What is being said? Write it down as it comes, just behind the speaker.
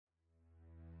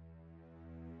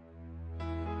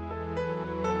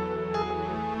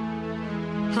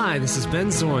Hi, this is Ben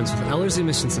Zorns with Ellerslie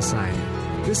Mission Society.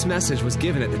 This message was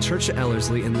given at the Church of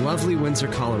Ellerslie in lovely Windsor,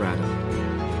 Colorado.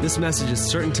 This message is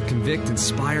certain to convict,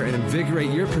 inspire, and invigorate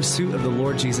your pursuit of the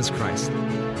Lord Jesus Christ.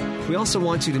 We also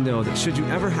want you to know that should you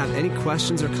ever have any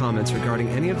questions or comments regarding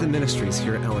any of the ministries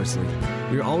here at Ellerslie,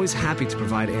 we are always happy to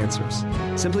provide answers.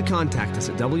 Simply contact us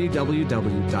at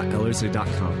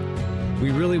www.ellerslie.com.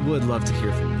 We really would love to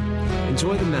hear from you.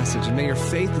 Enjoy the message, and may your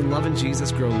faith and love in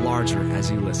Jesus grow larger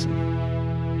as you listen.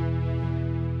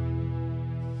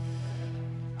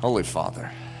 Holy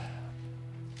Father,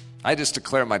 I just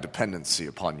declare my dependency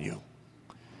upon you.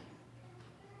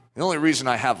 The only reason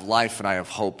I have life and I have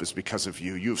hope is because of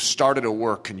you. You've started a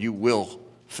work and you will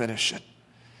finish it.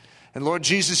 And Lord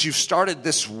Jesus, you've started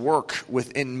this work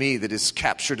within me that is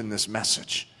captured in this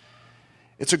message.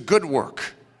 It's a good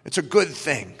work. It's a good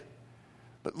thing.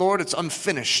 But Lord, it's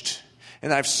unfinished.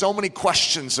 And I have so many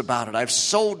questions about it. I have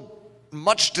so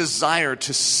much desire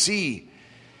to see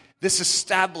this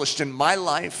established in my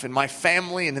life, in my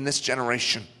family, and in this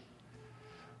generation.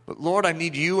 But Lord, I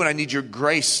need you and I need your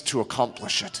grace to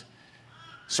accomplish it.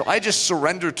 So I just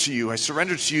surrender to you. I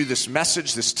surrender to you this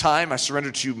message, this time. I surrender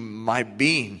to you my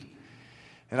being.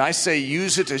 And I say,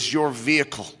 use it as your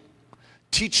vehicle.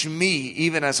 Teach me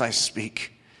even as I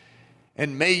speak.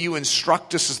 And may you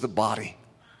instruct us as the body.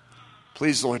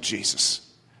 Please, Lord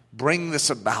Jesus, bring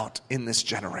this about in this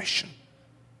generation.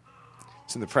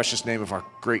 It's in the precious name of our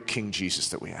great King Jesus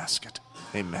that we ask it.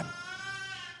 Amen.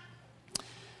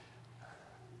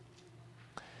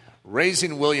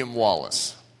 Raising William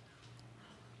Wallace.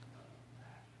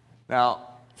 Now,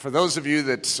 for those of you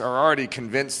that are already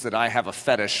convinced that I have a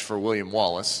fetish for William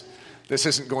Wallace, this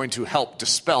isn't going to help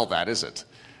dispel that, is it?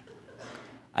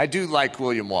 I do like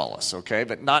William Wallace, okay,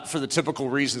 but not for the typical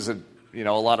reasons that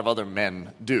a lot of other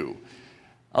men do.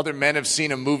 Other men have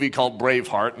seen a movie called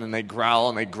Braveheart, and they growl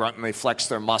and they grunt and they flex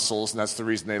their muscles, and that's the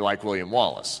reason they like William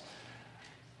Wallace.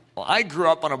 Well, I grew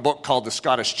up on a book called The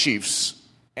Scottish Chiefs,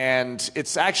 and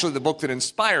it's actually the book that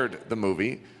inspired the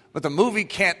movie, but the movie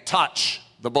can't touch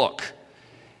the book.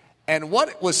 And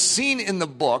what was seen in the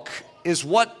book is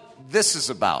what this is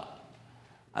about.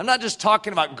 I'm not just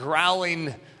talking about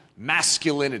growling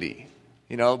masculinity,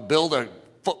 build a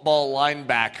football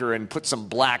linebacker and put some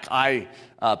black eye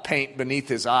paint beneath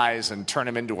his eyes and turn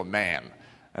him into a man.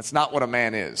 That's not what a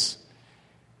man is.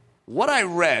 What I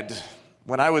read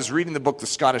when I was reading the book The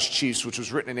Scottish Chiefs, which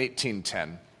was written in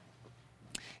 1810,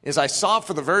 is I saw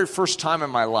for the very first time in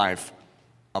my life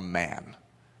a man.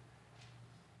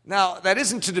 Now, that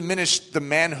isn't to diminish the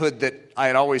manhood that I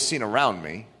had always seen around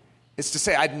me. It's to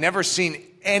say I'd never seen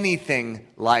anything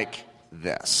like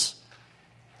this.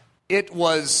 It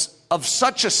was of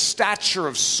such a stature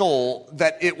of soul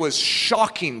that it was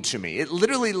shocking to me. It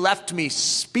literally left me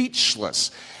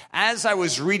speechless. As I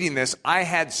was reading this, I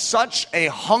had such a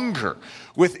hunger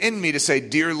within me to say,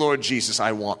 "Dear Lord Jesus,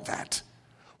 I want that.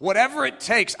 Whatever it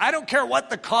takes, I don't care what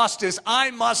the cost is,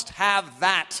 I must have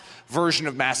that version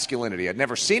of masculinity." I'd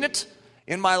never seen it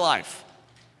in my life.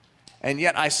 And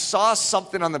yet I saw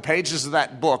something on the pages of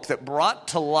that book that brought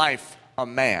to life a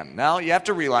man. Now, you have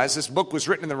to realize this book was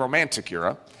written in the Romantic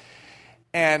era.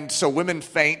 And so women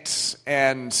faint,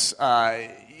 and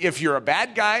if you're a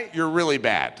bad guy, you're really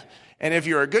bad. And if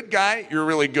you're a good guy, you're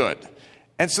really good.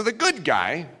 And so the good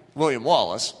guy, William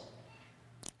Wallace,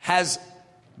 has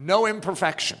no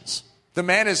imperfections. The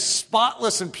man is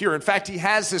spotless and pure. In fact, he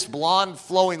has this blonde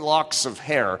flowing locks of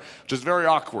hair, which is very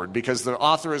awkward because the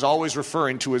author is always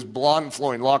referring to his blonde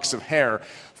flowing locks of hair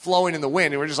flowing in the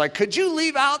wind. And we're just like, could you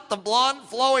leave out the blonde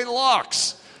flowing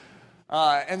locks?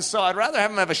 And so I'd rather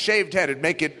have him have a shaved head. It'd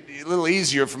make it a little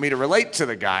easier for me to relate to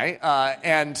the guy.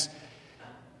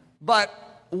 But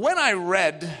when I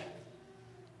read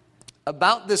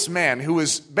about this man who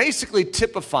was basically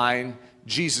typifying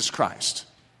Jesus Christ,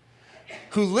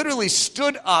 who literally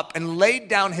stood up and laid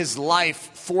down his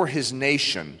life for his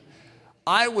nation,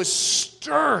 I was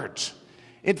stirred.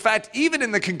 In fact, even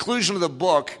in the conclusion of the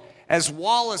book, as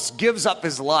Wallace gives up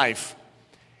his life,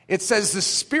 it says the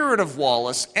spirit of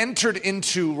Wallace entered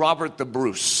into Robert the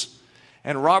Bruce,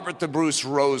 and Robert the Bruce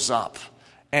rose up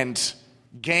and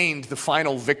gained the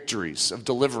final victories of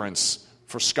deliverance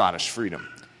for Scottish freedom.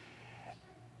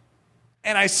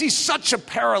 And I see such a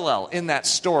parallel in that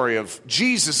story of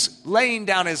Jesus laying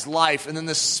down his life and then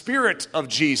the spirit of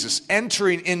Jesus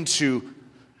entering into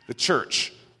the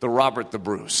church, the Robert the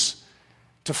Bruce,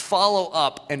 to follow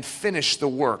up and finish the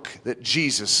work that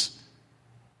Jesus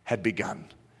had begun.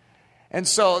 And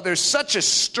so there's such a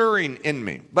stirring in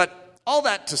me. But all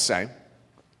that to say,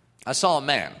 I saw a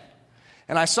man.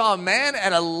 And I saw a man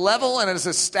at a level and at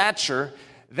a stature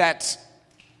that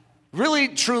really,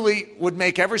 truly would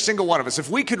make every single one of us, if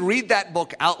we could read that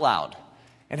book out loud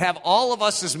and have all of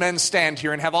us as men stand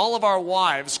here and have all of our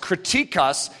wives critique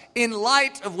us in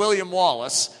light of William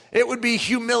Wallace, it would be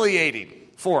humiliating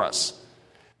for us.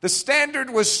 The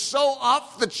standard was so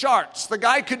off the charts. The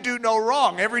guy could do no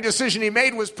wrong. Every decision he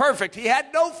made was perfect. He had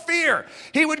no fear.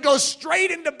 He would go straight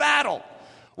into battle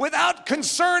without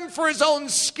concern for his own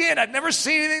skin. I'd never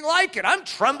seen anything like it. I'm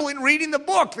trembling reading the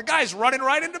book. The guy's running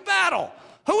right into battle.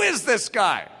 Who is this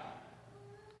guy?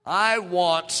 I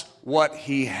want what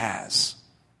he has.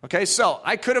 Okay, so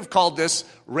I could have called this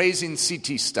Raising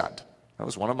C.T. Studd. That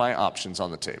was one of my options on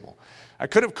the table. I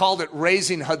could have called it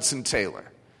Raising Hudson Taylor.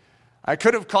 I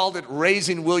could have called it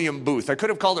Raising William Booth. I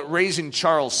could have called it Raising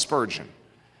Charles Spurgeon.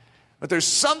 But there's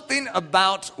something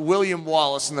about William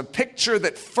Wallace and the picture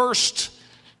that first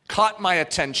caught my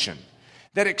attention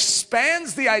that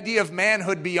expands the idea of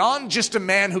manhood beyond just a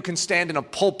man who can stand in a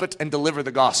pulpit and deliver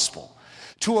the gospel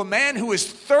to a man who is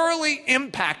thoroughly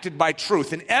impacted by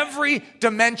truth in every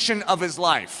dimension of his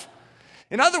life.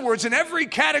 In other words, in every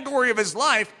category of his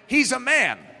life, he's a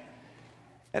man.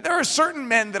 And there are certain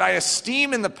men that I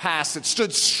esteem in the past that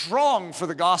stood strong for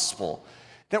the gospel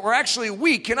that were actually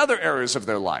weak in other areas of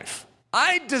their life.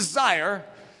 I desire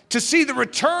to see the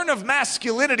return of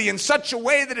masculinity in such a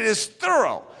way that it is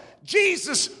thorough.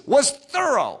 Jesus was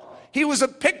thorough. He was a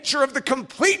picture of the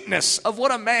completeness of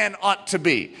what a man ought to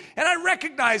be. And I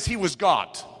recognize he was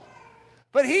God.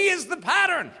 But he is the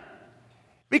pattern.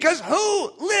 Because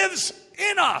who lives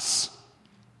in us?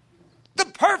 The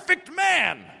perfect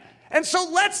man. And so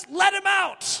let's let him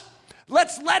out.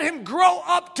 Let's let him grow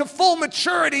up to full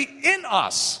maturity in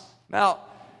us. Now,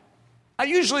 I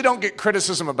usually don't get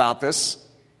criticism about this,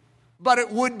 but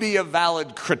it would be a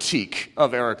valid critique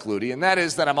of Eric Ludy, and that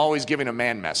is that I'm always giving a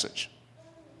man message.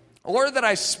 Or that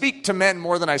I speak to men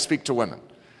more than I speak to women.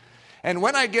 And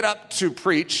when I get up to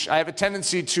preach, I have a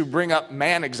tendency to bring up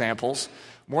man examples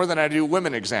more than I do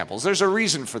women examples. There's a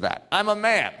reason for that. I'm a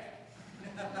man.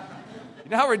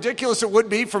 You know how ridiculous it would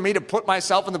be for me to put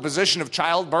myself in the position of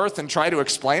childbirth and try to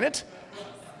explain it?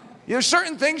 There's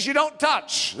certain things you don't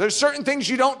touch. There's certain things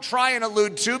you don't try and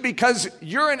allude to because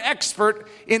you're an expert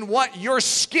in what your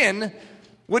skin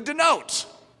would denote.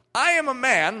 I am a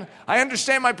man. I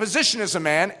understand my position as a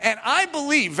man, and I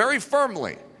believe very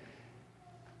firmly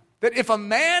that if a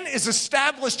man is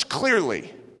established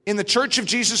clearly in the Church of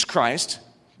Jesus Christ,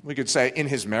 we could say in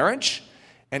his marriage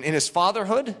and in his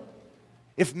fatherhood,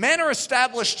 if men are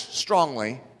established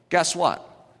strongly, guess what?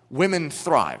 Women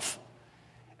thrive.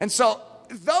 And so,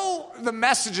 though the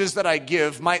messages that I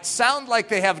give might sound like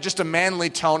they have just a manly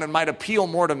tone and might appeal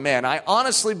more to men, I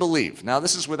honestly believe, now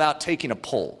this is without taking a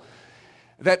poll,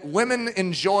 that women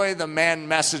enjoy the man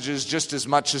messages just as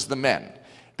much as the men.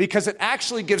 Because it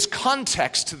actually gives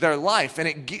context to their life,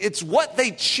 and it's what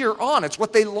they cheer on, it's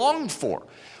what they long for.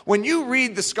 When you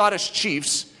read the Scottish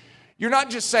Chiefs, you're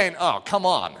not just saying, oh, come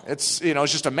on, it's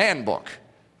just a man book.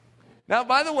 Now,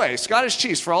 by the way, Scottish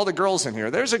Chiefs, for all the girls in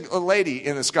here, there's a lady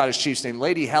in the Scottish Chiefs named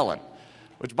Lady Helen,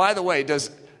 which, by the way, does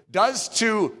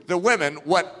to the women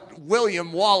what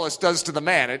William Wallace does to the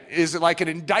man. It is like an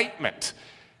indictment.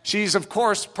 She's, of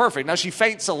course, perfect. Now, she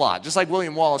faints a lot, just like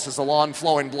William Wallace has the long,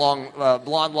 flowing,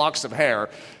 blonde locks of hair.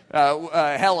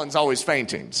 Helen's always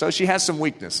fainting, so she has some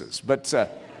weaknesses. But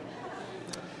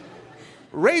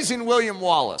raising William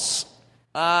Wallace,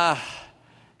 how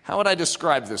would I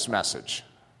describe this message?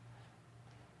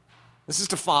 This is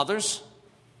to fathers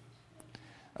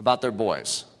about their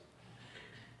boys,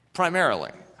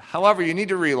 primarily. However, you need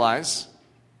to realize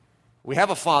we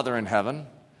have a Father in heaven,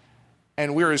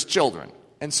 and we're his children.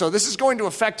 And so this is going to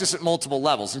affect us at multiple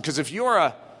levels. Because if you're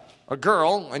a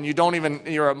girl and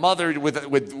you're a mother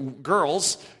with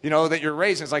girls, that you're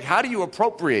raising, it's like, how do you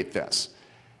appropriate this?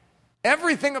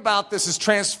 Everything about this is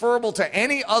transferable to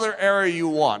any other area you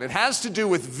want. It has to do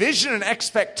with vision and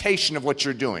expectation of what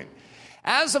you're doing.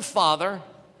 As a father,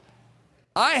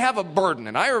 I have a burden,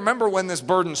 and I remember when this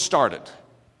burden started.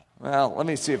 Well, let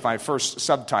me see if I first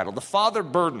subtitle. The Father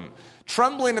Burden,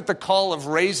 trembling at the call of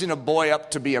raising a boy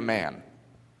up to be a man.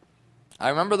 I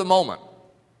remember the moment.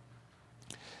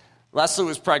 Leslie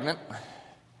was pregnant.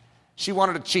 She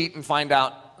wanted to cheat and find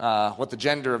out what the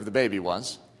gender of the baby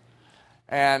was.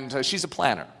 And she's a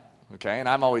planner, okay? And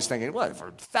I'm always thinking, well,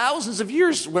 for thousands of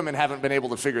years, women haven't been able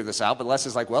to figure this out. But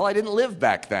Leslie's like, well, I didn't live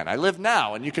back then. I live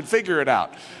now, and you can figure it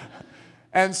out.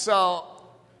 And so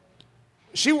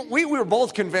we were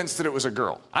both convinced that it was a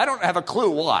girl. I don't have a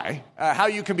clue why, how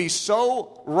you can be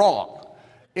so wrong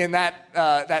in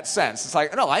that sense. It's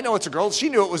like, no, I know it's a girl. She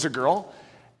knew it was a girl.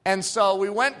 And so we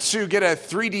went to get a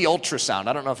 3D ultrasound.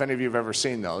 I don't know if any of you have ever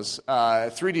seen those.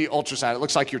 3D ultrasound. It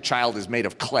looks like your child is made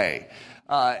of clay.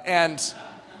 And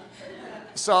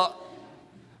so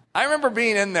I remember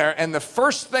being in there, and the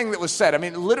first thing that was said, I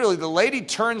mean, literally, the lady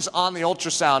turns on the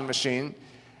ultrasound machine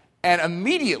and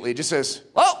immediately just says,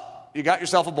 "Oh, you got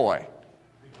yourself a boy."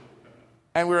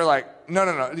 And we were like,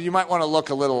 no, you might want to look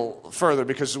a little further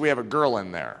because we have a girl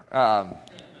in there.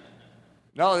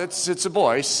 No, it's a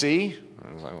boy, see?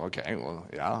 I was like, okay, well,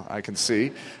 yeah, I can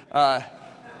see.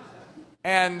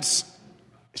 And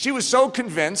she was so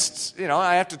convinced,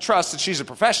 I have to trust that she's a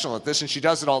professional at this and she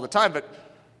does it all the time, but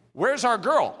where's our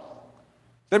girl?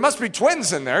 There must be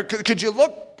twins in there. Could you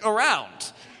look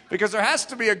around? Because there has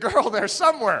to be a girl there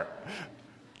somewhere.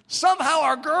 Somehow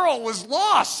our girl was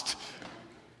lost.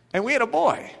 And we had a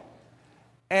boy.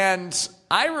 And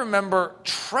I remember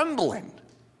trembling.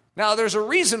 Now, there's a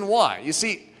reason why. You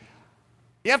see,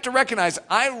 you have to recognize,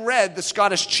 I read the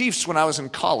Scottish Chiefs when I was in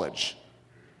college.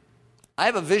 I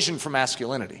have a vision for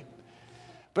masculinity.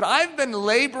 But I've been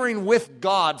laboring with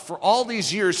God for all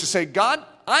these years to say, God,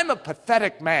 I'm a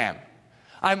pathetic man.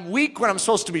 I'm weak when I'm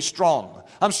supposed to be strong.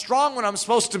 I'm strong when I'm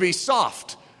supposed to be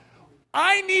soft.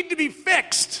 I need to be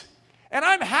fixed. And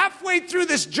I'm halfway through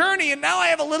this journey and now I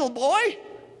have a little boy?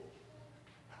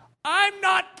 I'm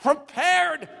not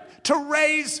prepared to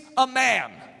raise a man.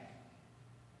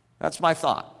 That's my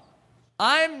thought.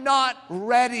 I'm not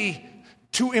ready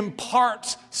to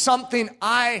impart something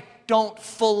I don't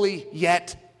fully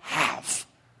yet have.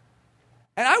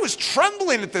 And I was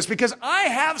trembling at this because I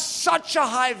have such a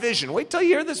high vision. Wait till you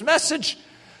hear this message.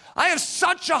 I have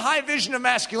such a high vision of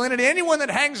masculinity. Anyone that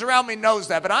hangs around me knows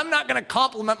that, but I'm not going to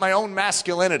compliment my own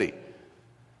masculinity.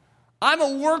 I'm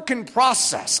a work in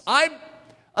process. I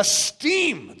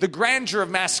esteem the grandeur of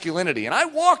masculinity, and I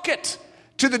walk it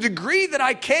to the degree that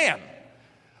I can.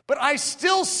 But I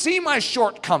still see my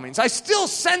shortcomings. I still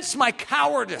sense my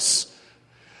cowardice.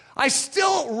 I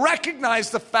still recognize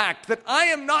the fact that I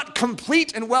am not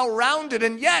complete and well-rounded,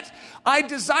 and yet I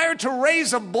desire to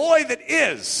raise a boy that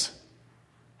is.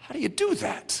 How do you do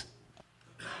that?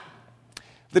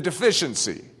 The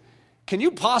deficiency. Can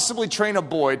you possibly train a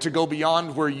boy to go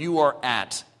beyond where you are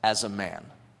at as a man?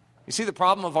 You see the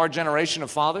problem of our generation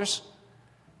of fathers?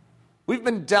 We've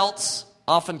been dealt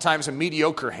oftentimes a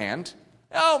mediocre hand.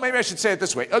 Oh, maybe I should say it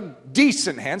this way, a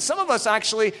decent hand. Some of us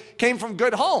actually came from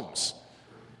good homes.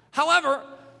 However,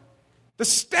 the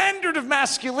standard of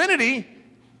masculinity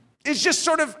is just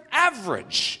sort of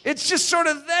average. It's just sort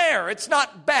of there. It's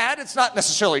not bad. It's not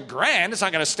necessarily grand. It's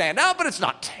not going to stand out, but it's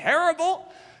not terrible.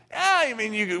 Yeah, I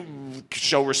mean, you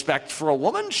show respect for a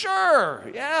woman, sure.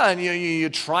 Yeah, and you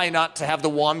try not to have the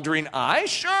wandering eye,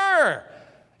 sure.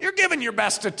 You're giving your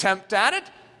best attempt at it.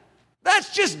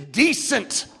 That's just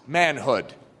decent manhood.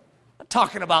 I'm not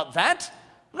talking about that.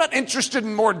 I'm not interested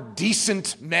in more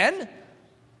decent men.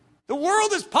 The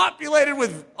world is populated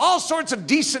with all sorts of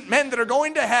decent men that are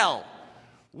going to hell.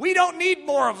 We don't need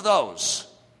more of those.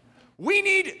 We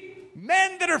need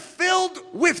men that are filled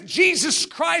with Jesus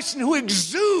Christ and who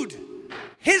exude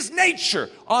his nature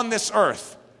on this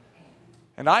earth.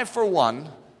 And I, for one,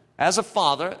 as a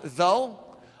father, though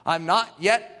I'm not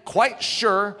yet quite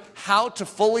sure how to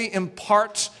fully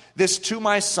impart this to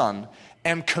my son,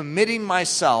 am committing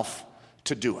myself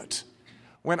to do it.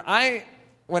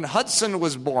 When Hudson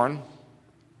was born,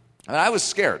 and I was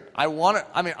scared. I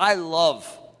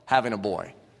love having a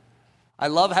boy. I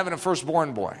love having a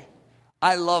firstborn boy.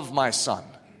 I love my son.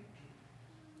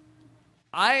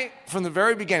 From the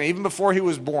very beginning, even before he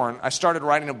was born, I started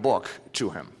writing a book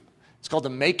to him. It's called The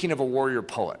Making of a Warrior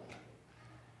Poet.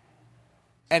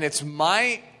 And it's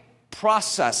my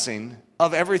processing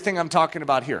of everything I'm talking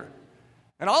about here.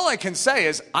 And all I can say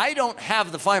is, I don't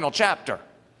have the final chapter.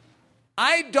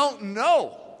 I don't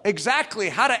know exactly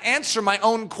how to answer my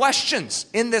own questions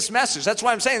in this message. That's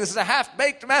why I'm saying this is a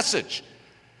half-baked message.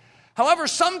 However,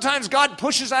 sometimes God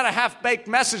pushes out a half-baked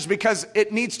message because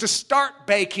it needs to start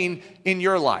baking in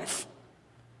your life.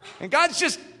 And God's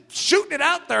just shooting it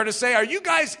out there to say, are you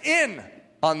guys in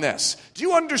on this? Do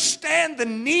you understand the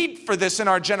need for this in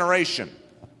our generation?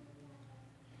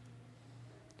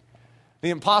 The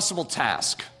impossible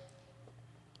task.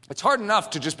 It's hard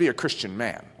enough to just be a Christian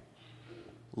man,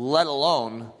 let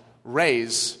alone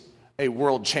raise a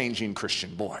world-changing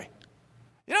Christian boy.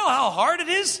 You know how hard it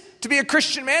is to be a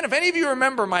Christian man? If any of you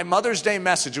remember my Mother's Day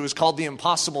message, it was called The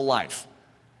Impossible Life.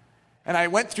 And I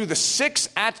went through the 6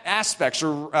 aspects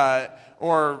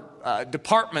or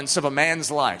departments of a man's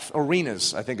life.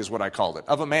 Arenas, I think is what I called it,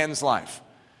 of a man's life.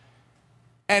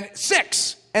 And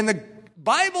 6. And the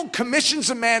Bible commissions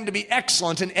a man to be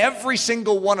excellent in every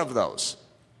single one of those.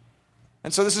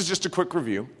 And so this is just a quick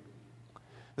review.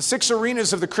 The 6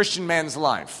 arenas of the Christian man's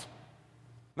life.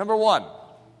 Number 1,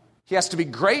 he has to be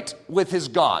great with his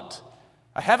God.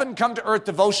 A heaven-come-to-earth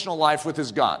devotional life with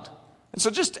his God. And so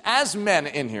just as men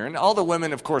in here, and all the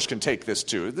women, of course, can take this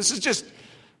too. This is just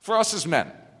for us as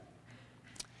men.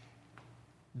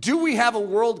 Do we have a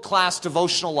world-class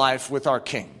devotional life with our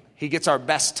King? He gets our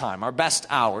best time, our best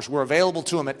hours. We're available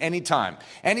to him at any time.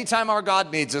 Anytime our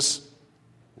God needs us,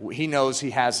 he knows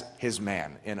he has his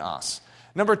man in us.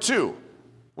 Number 2,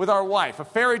 with our wife, a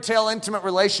fairy tale intimate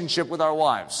relationship with our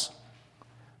wives.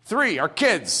 3, our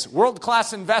kids,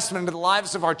 world-class investment into the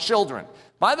lives of our children.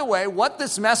 By the way, what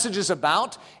this message is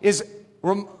about is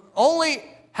only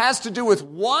has to do with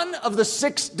one of the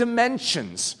 6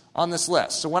 dimensions on this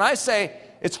list. So when I say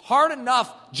it's hard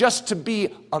enough just to be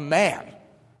a man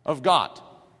of God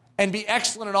and be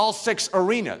excellent in all 6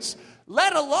 arenas,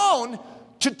 let alone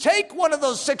to take one of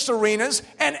those 6 arenas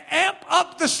and amp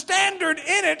up the standard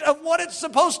in it of what it's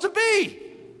supposed to be.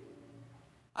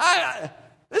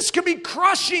 This could be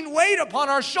crushing weight upon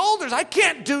our shoulders. I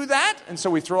can't do that. And so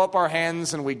we throw up our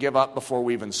hands and we give up before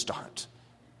we even start.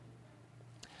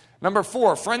 Number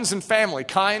 4, friends and family,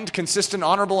 kind, consistent,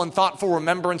 honorable, and thoughtful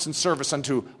remembrance and service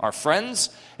unto our friends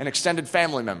and extended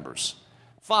family members.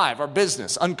 5, our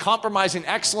business, uncompromising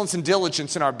excellence and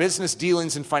diligence in our business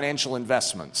dealings and financial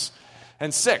investments.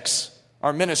 And 6,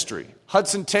 our ministry,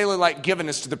 Hudson Taylor-like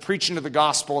givenness to the preaching of the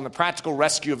gospel and the practical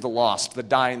rescue of the lost, the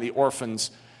dying, the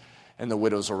orphans, and the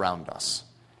widows around us.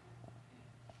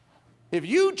 If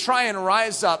you try and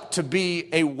rise up to be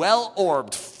a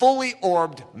well-orbed, fully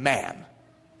orbed man,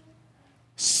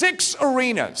 6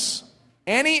 arenas,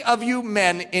 any of you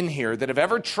men in here that have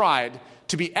ever tried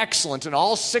to be excellent in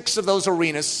all 6 of those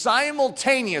arenas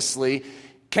simultaneously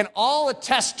can all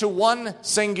attest to one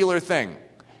singular thing.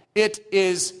 It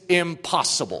is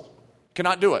impossible.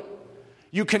 Cannot do it.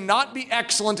 You cannot be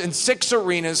excellent in 6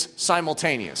 arenas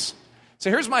simultaneous. So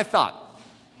here's my thought.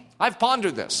 I've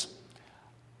pondered this.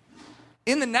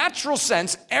 In the natural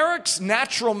sense, Eric's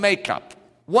natural makeup,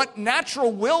 what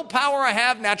natural willpower I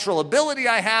have, natural ability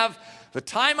I have, the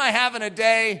time I have in a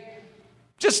day,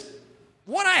 just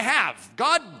what I have.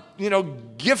 God,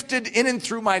 gifted in and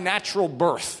through my natural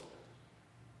birth.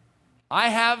 I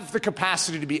have the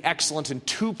capacity to be excellent in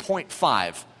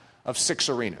 2.5 of 6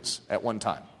 arenas at one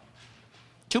time.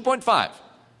 2.5.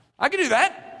 I can do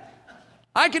that.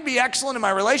 I can be excellent in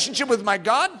my relationship with my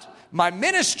God, my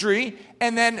ministry,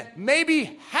 and then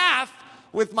maybe half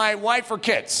with my wife or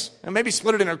kids. And maybe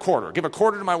split it in a quarter. Give a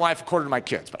quarter to my wife, a quarter to my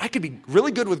kids. But I could be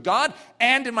really good with God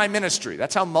and in my ministry.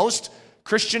 That's how most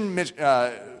Christian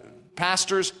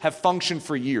pastors have functioned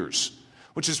for years,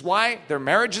 which is why their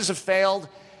marriages have failed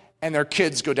and their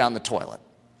kids go down the toilet.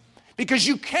 Because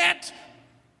you can't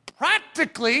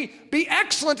practically be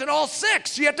excellent in all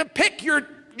 6. You have to pick your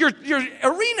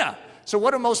arena. So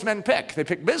what do most men pick? They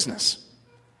pick business.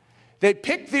 They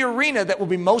pick the arena that will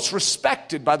be most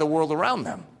respected by the world around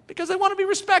them because they want to be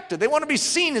respected. They want to be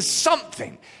seen as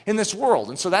something in this world.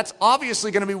 And so that's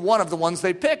obviously going to be one of the ones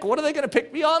they pick. What are they going to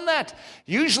pick beyond that?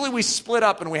 Usually we split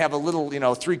up and we have a little,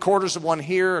 3/4 of one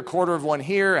here, a quarter of one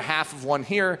here, a half of one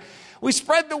here. We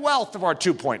spread the wealth of our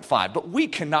 2.5, but we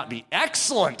cannot be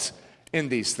excellent in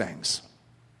these things.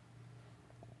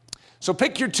 So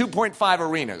pick your 2.5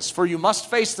 arenas, for you must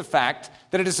face the fact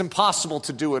that it is impossible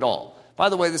to do it all. By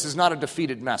the way, this is not a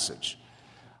defeated message.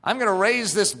 I'm going to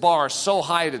raise this bar so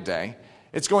high today,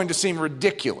 it's going to seem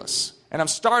ridiculous. And I'm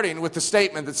starting with the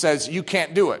statement that says, you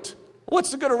can't do it. What's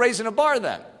the good of raising a bar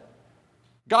then?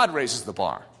 God raises the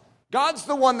bar. God's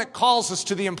the one that calls us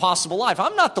to the impossible life.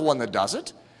 I'm not the one that does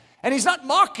it. And he's not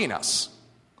mocking us.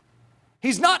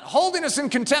 He's not holding us in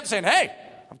contempt saying, hey,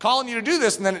 I'm calling you to do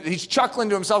this. And then he's chuckling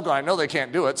to himself going, I know they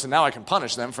can't do it, so now I can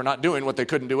punish them for not doing what they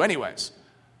couldn't do anyways.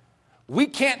 We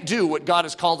can't do what God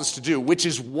has called us to do, which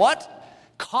is what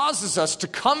causes us to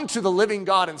come to the living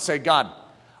God and say, God,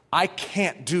 I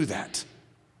can't do that.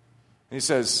 And he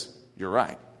says, you're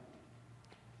right.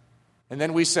 And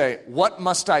then we say, what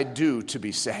must I do to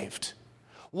be saved?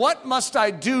 What must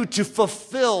I do to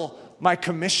fulfill my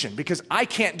commission? Because I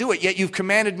can't do it, yet you've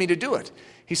commanded me to do it.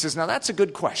 He says, now that's a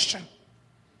good question.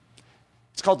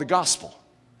 It's called the gospel.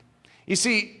 You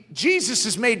see, Jesus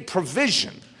has made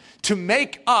provision to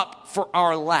make up for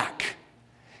our lack.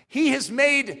 He has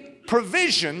made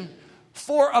provision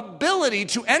for ability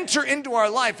to enter into our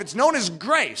life. It's known as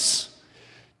grace,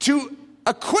 to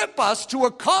equip us to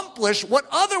accomplish what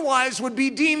otherwise would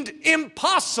be deemed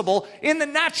impossible in the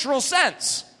natural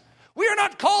sense. We are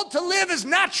not called to live as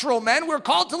natural men. We're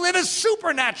called to live as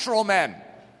supernatural men.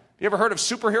 You ever heard of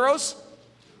superheroes?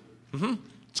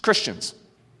 It's Christians.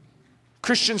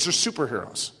 Christians are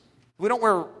superheroes. We don't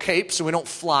wear capes and we don't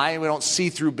fly and we don't see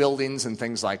through buildings and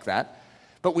things like that.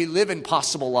 But we live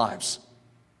impossible lives.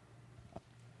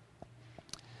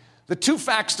 The two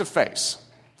facts to face.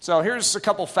 So here's a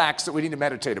couple facts that we need to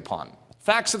meditate upon.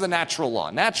 Facts of the natural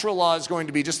law. Natural law is going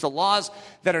to be just the laws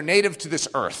that are native to this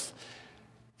earth.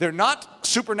 They're not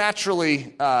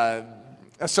supernaturally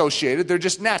associated. They're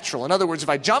just natural. In other words, if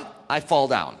I jump, I fall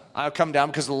down. I'll come down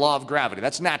because of the law of gravity.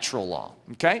 That's natural law,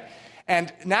 okay?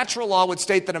 And natural law would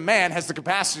state that a man has the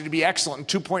capacity to be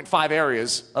excellent in 2.5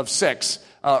 areas of 6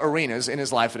 arenas in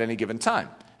his life at any given time.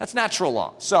 That's natural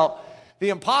law. So the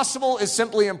impossible is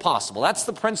simply impossible. That's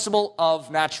the principle of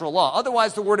natural law.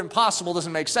 Otherwise, the word impossible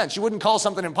doesn't make sense. You wouldn't call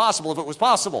something impossible if it was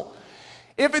possible.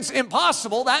 If it's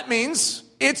impossible, that means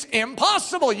it's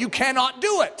impossible. You cannot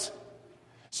do it.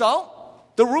 So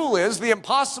the rule is the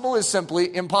impossible is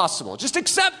simply impossible. Just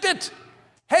accept it.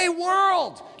 Hey,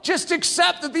 world, just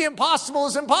accept that the impossible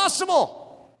is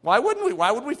impossible. Why wouldn't we?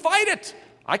 Why would we fight it?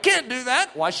 I can't do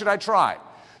that. Why should I try?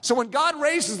 So when God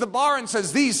raises the bar and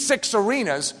says, these 6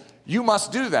 arenas, you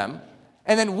must do them,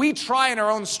 and then we try in our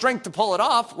own strength to pull it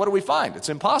off, what do we find? It's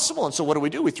impossible. And so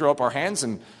what do? We throw up our hands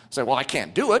and say, well, I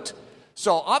can't do it.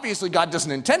 So obviously God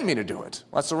doesn't intend me to do it.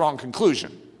 Well, that's the wrong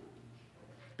conclusion.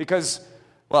 Because,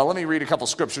 well, let me read a couple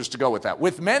scriptures to go with that.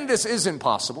 With men, this is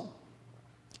impossible.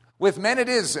 With men, it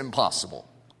is impossible.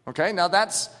 Okay, now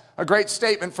that's a great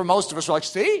statement for most of us. We're like,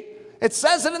 see, it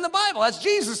says it in the Bible. That's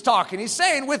Jesus talking. He's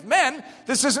saying, with men,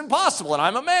 this is impossible, and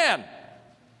I'm a man.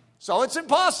 So it's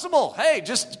impossible. Hey,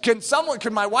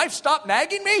 can my wife stop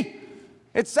nagging me?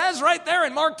 It says right there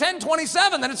in Mark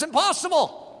 10:27 that it's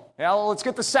impossible. Yeah, well, let's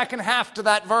get the second half to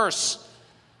that verse.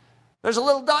 There's a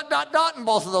little ... in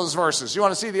both of those verses. You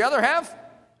want to see the other half?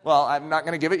 Well, I'm not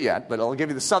going to give it yet, but I'll give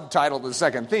you the subtitle to the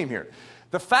second theme here.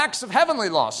 The facts of heavenly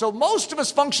law. So most of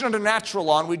us function under natural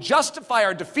law, and we justify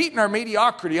our defeat and our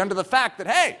mediocrity under the fact that,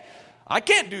 hey, I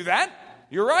can't do that.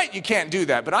 You're right, you can't do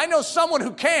that. But I know someone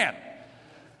who can.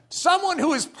 Someone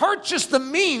who has purchased the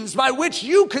means by which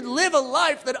you could live a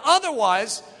life that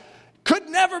otherwise could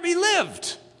never be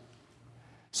lived.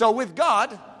 So with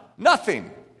God,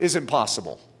 nothing is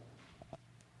impossible.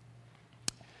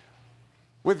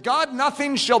 With God,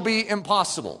 nothing shall be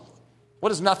impossible. What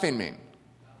does nothing mean?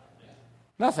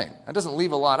 Nothing. That doesn't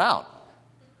leave a lot out.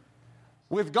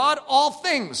 With God, all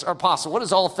things are possible. What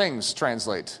does all things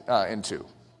translate into?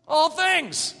 All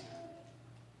things.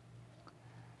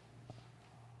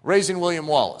 Raising William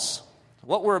Wallace.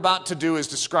 What we're about to do is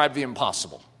describe the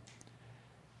impossible.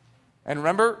 And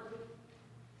remember,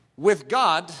 with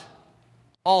God,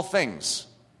 all things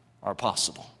are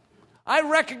possible. I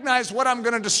recognize what I'm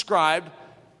going to describe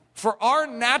for our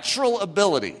natural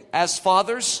ability as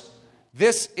fathers.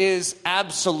 This is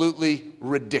absolutely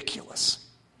ridiculous.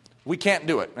 We can't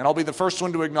do it. And I'll be the first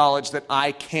one to acknowledge that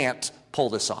I can't pull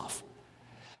this off.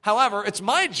 However, it's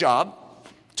my job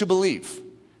to believe.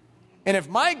 And if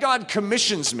my God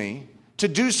commissions me to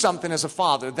do something as a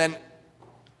father, then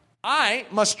I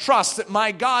must trust that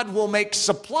my God will make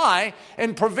supply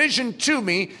and provision to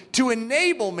me to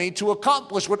enable me to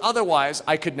accomplish what otherwise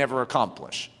I could never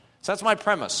accomplish. So that's my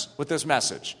premise with this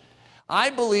message. I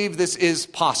believe this is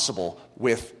possible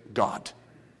with God.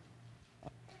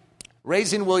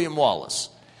 Raising William Wallace,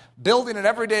 building an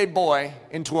everyday boy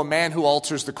into a man who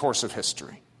alters the course of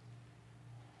history.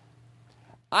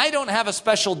 I don't have a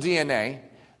special DNA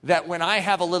that when I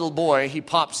have a little boy, he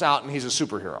pops out and he's a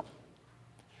superhero.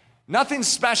 Nothing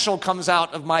special comes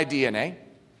out of my DNA.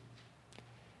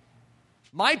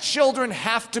 My children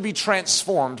have to be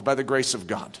transformed by the grace of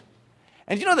God.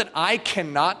 And you know that I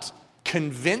cannot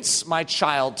convince my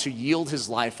child to yield his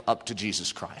life up to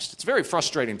Jesus Christ. It's a very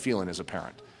frustrating feeling as a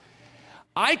parent.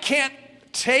 I can't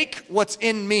take what's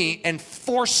in me and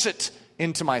force it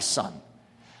into my son.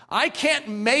 I can't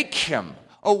make him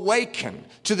awaken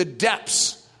to the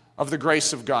depths of the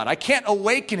grace of God. I can't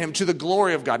awaken him to the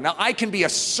glory of God. Now, I can be a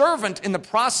servant in the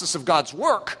process of God's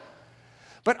work,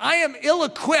 but I am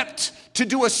ill-equipped to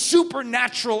do a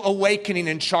supernatural awakening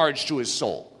and charge to his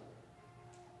soul.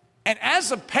 And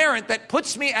as a parent, that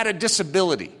puts me at a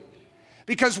disability.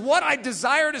 Because what I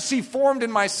desire to see formed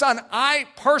in my son, I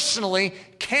personally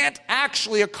can't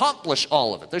actually accomplish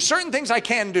all of it. There's certain things I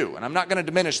can do, and I'm not going to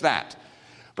diminish that.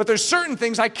 But there's certain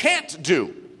things I can't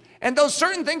do. And those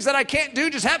certain things that I can't do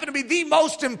just happen to be the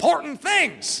most important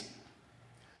things.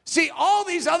 See, all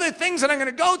these other things that I'm going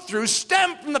to go through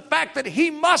stem from the fact that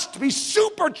he must be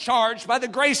supercharged by the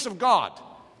grace of God.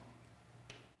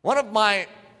 One of my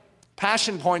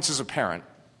passion points as a parent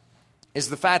is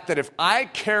the fact that if I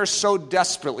care so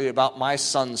desperately about my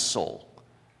son's soul,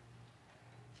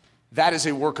 that is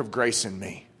a work of grace in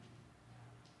me.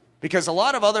 Because a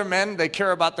lot of other men, they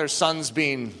care about their sons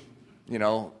being,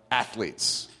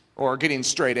 athletes or getting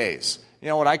straight A's. You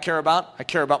know what I care about? I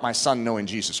care about my son knowing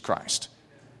Jesus Christ.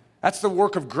 That's the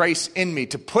work of grace in me,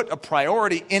 to put a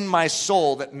priority in my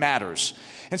soul that matters.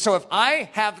 And so if I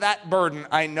have that burden,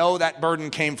 I know that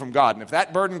burden came from God. And if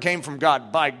that burden came from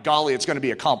God, by golly, it's going to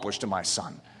be accomplished in my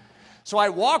son. So I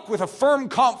walk with a firm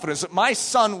confidence that my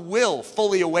son will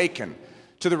fully awaken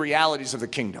to the realities of the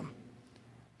kingdom.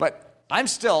 But I'm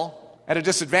still at a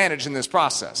disadvantage in this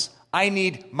process. I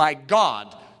need my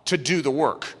God to do the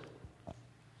work.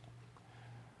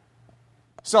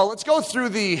 So let's go through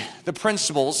the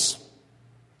principles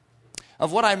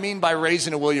of what I mean by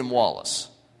raising a William Wallace.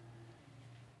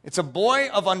 It's a boy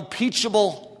of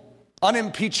unimpeachable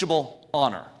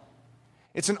honor.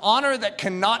 It's an honor that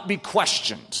cannot be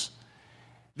questioned.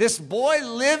 This boy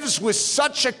lives with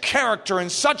such a character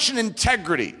and such an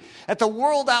integrity that the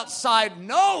world outside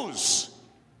knows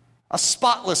a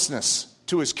spotlessness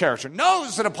to his character,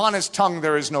 knows that upon his tongue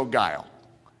there is no guile.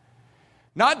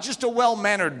 Not just a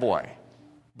well-mannered boy,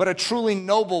 but a truly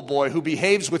noble boy who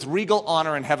behaves with regal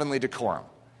honor and heavenly decorum.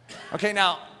 Okay,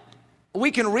 now,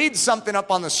 we can read something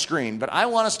up on the screen, but I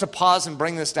want us to pause and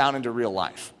bring this down into real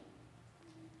life.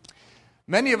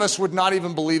 Many of us would not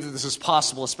even believe that this is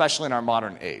possible, especially in our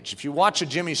modern age. If you watch a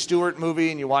Jimmy Stewart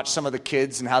movie and you watch some of the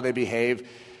kids and how they behave,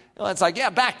 it's like, yeah,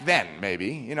 back then,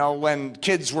 maybe, when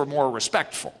kids were more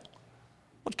respectful.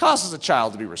 What causes a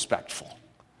child to be respectful?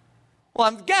 Well,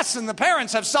 I'm guessing the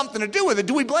parents have something to do with it.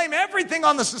 Do we blame everything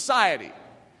on the society?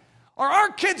 Are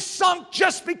our kids sunk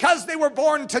just because they were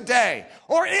born today?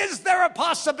 Or is there a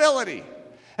possibility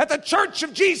that the Church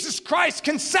of Jesus Christ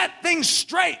can set things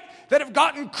straight that have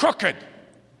gotten crooked?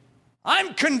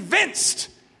 I'm convinced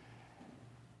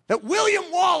that William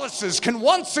Wallaces can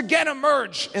once again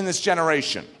emerge in this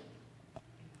generation.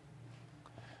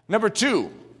 Number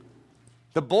 2,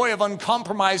 the boy of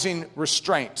uncompromising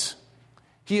restraint.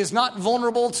 He is not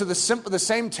vulnerable to the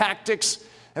same tactics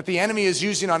that the enemy is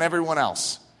using on everyone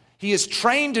else. He is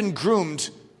trained and groomed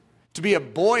to be a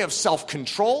boy of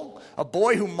self-control, a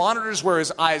boy who monitors where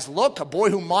his eyes look, a boy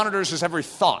who monitors his every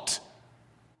thought.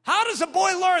 How does a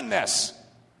boy learn this?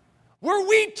 Were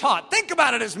we taught, think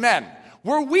about it as men,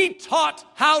 were we taught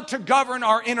how to govern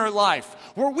our inner life?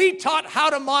 Were we taught how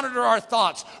to monitor our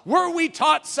thoughts? Were we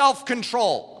taught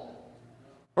self-control?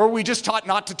 Or were we just taught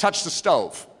not to touch the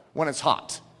stove when it's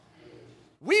hot?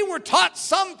 We were taught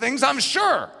some things, I'm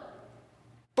sure,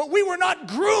 but we were not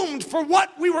groomed for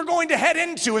what we were going to head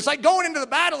into. It's like going into the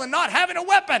battle and not having a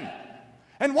weapon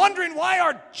and wondering why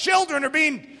our children are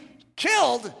being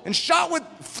killed and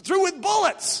shot through with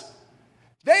bullets.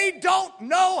 They don't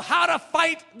know how to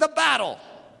fight the battle.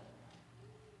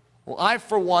 Well, I,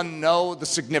 for one, know the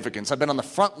significance. I've been on the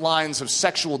front lines of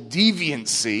sexual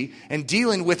deviancy and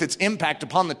dealing with its impact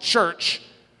upon the church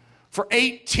for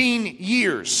 18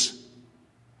 years.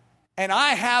 And I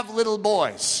have little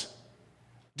boys.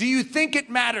 Do you think it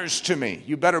matters to me?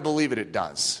 You better believe it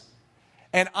does.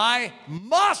 And I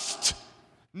must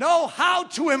know how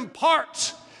to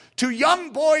impart to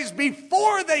young boys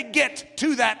before they get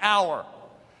to that hour.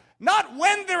 Not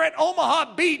when they're at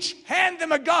Omaha Beach, hand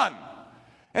them a gun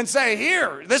and say,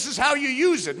 here, this is how you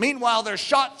use it. Meanwhile, they're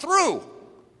shot through.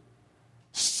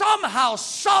 Somehow,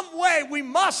 some way, we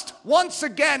must once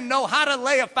again know how to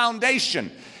lay a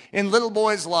foundation in little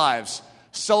boys' lives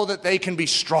so that they can be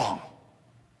strong.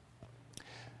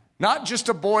 Not just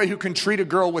a boy who can treat a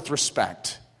girl with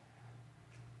respect,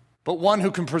 but one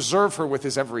who can preserve her with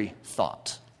his every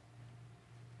thought.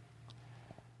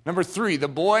 Number 3, the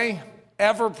boy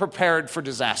ever prepared for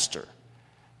disaster.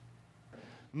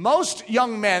 Most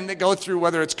young men that go through,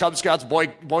 whether it's Cub Scouts,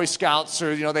 Boy Scouts,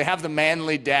 or they have the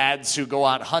manly dads who go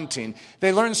out hunting,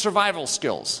 they learn survival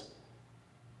skills.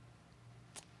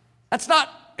 That's not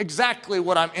exactly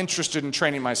what I'm interested in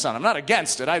training my son. I'm not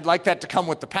against it. I'd like that to come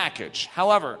with the package.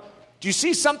 However, do you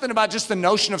see something about just the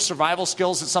notion of survival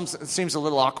skills that seems a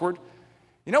little awkward?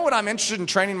 You know what I'm interested in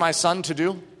training my son to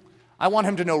do? I want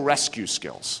him to know rescue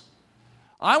skills.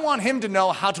 I want him to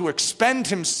know how to expend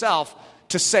himself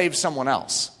to save someone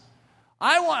else.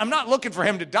 I'm not looking for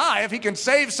him to die. If he can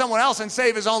save someone else and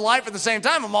save his own life at the same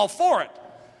time, I'm all for it.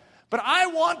 But I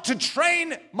want to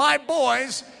train my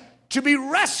boys to be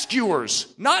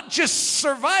rescuers, not just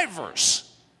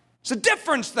survivors. There's a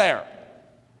difference there.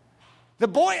 The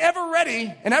boy ever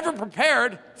ready and ever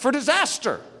prepared for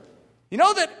disaster. You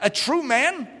know that a true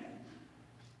man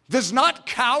does not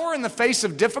cower in the face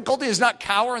of difficulty, does not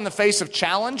cower in the face of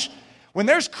challenge. When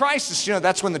there's crisis,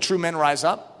 that's when the true men rise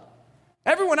up.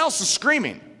 Everyone else is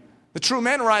screaming. The true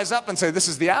men rise up and say, this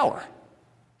is the hour.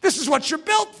 This is what you're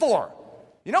built for.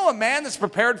 You know, a man that's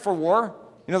prepared for war,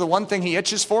 you know, the one thing he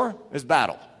itches for is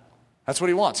battle. That's what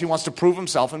he wants. He wants to prove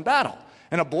himself in battle.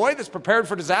 And a boy that's prepared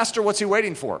for disaster, what's he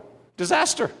waiting for?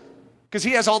 Disaster. Because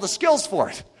he has all the skills for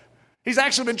it. He's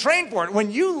actually been trained for it.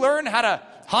 When you learn how to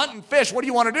hunt and fish, what do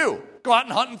you want to do? Go out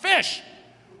and hunt and fish.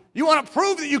 You want to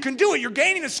prove that you can do it. You're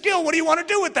gaining a skill. What do you want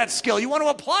to do with that skill? You want to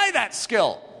apply that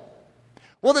skill.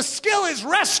 Well, the skill is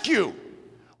rescue.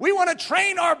 We want to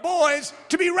train our boys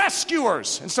to be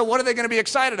rescuers. And so what are they going to be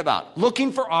excited about?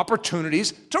 Looking for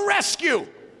opportunities to rescue.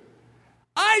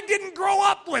 I didn't grow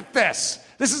up with this.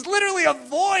 This is literally a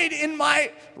void in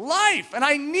my life, and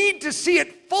I need to see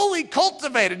it fully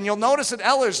cultivated. And you'll notice at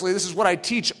Ellerslie, this is what I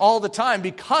teach all the time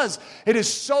because it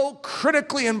is so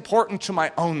critically important to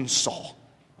my own soul.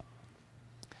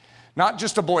 Not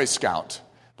just a Boy Scout,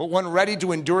 but one ready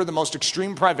to endure the most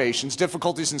extreme privations,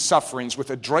 difficulties, and sufferings with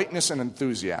adroitness and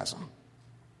enthusiasm.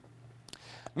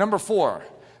 Number 4,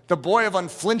 the boy of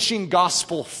unflinching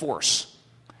gospel force.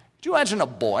 Do you imagine a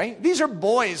boy? These are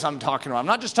boys I'm talking about. I'm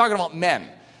not just talking about men.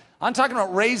 I'm talking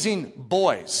about raising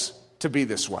boys to be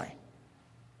this way.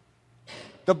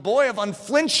 The boy of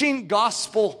unflinching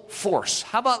gospel force.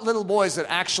 How about little boys that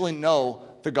actually know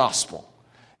the gospel?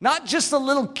 Not just the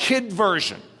little kid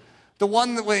version. The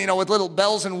one that, you know, with little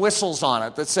bells and whistles on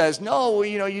it that says, no,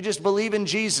 you know, you just believe in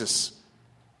Jesus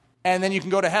and then you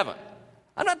can go to heaven.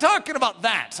 I'm not talking about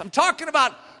that. I'm talking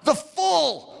about the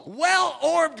full,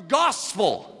 well-orbed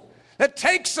gospel that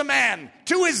takes a man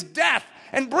to his death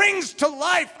and brings to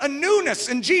life a newness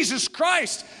in Jesus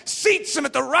Christ, seats him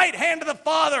at the right hand of the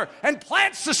Father, and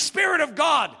plants the Spirit of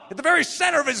God at the very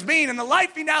center of his being. And the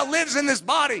life he now lives in this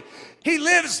body, he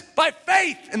lives by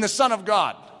faith in the Son of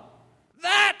God.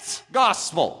 That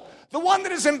gospel, the one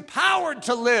that is empowered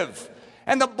to live,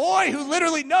 and the boy who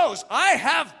literally knows, I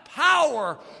have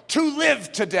power to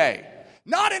live today.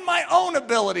 Not in my own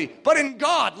ability, but in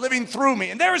God living through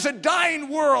me. And there is a dying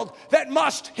world that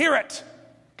must hear it.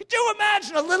 Could you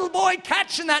imagine a little boy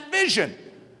catching that vision?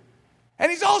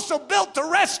 And he's also built to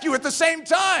rescue at the same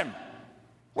time.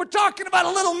 We're talking about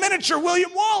a little miniature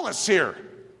William Wallace here.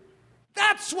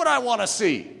 That's what I want to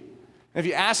see. And if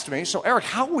you asked me, so Eric,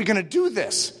 how are we going to do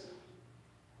this?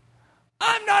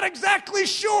 I'm not exactly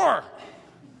sure.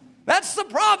 That's the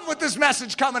problem with this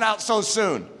message coming out so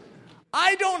soon.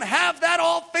 I don't have that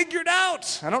all figured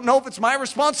out. I don't know if it's my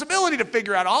responsibility to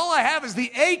figure out. All I have is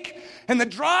the ache and the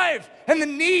drive and the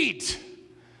need.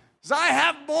 Because I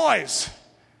have boys.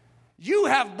 You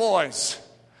have boys.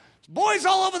 Boys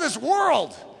all over this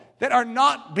world that are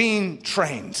not being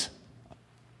trained.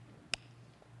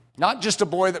 Not just a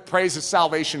boy that prays a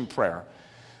salvation prayer,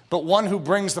 but one who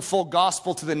brings the full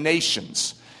gospel to the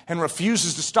nations and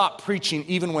refuses to stop preaching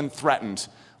even when threatened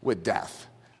with death.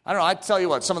 I don't know, I tell you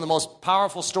what, some of the most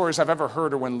powerful stories I've ever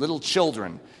heard are when little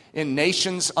children in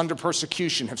nations under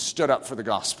persecution have stood up for the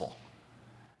gospel.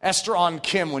 Esther On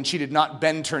Kim, when she did not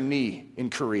bend her knee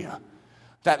in Korea.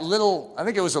 That little, I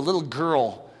think it was a little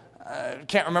girl,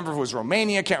 can't remember if it was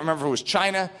Romania, can't remember if it was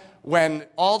China, when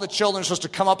all the children are supposed to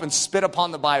come up and spit upon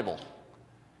the Bible.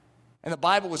 And the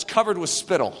Bible was covered with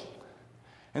spittle.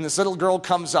 And this little girl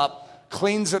comes up,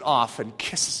 cleans it off, and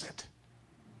kisses it.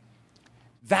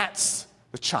 That's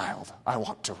the child I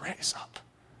want to raise up.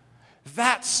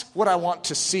 That's what I want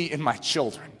to see in my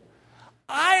children.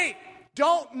 I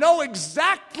don't know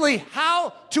exactly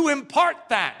how to impart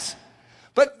that,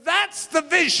 but that's the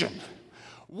vision.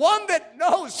 One that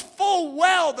knows full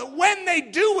well that when they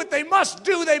do what they must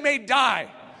do, they may die.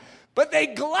 But they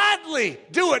gladly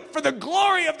do it for the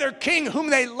glory of their King whom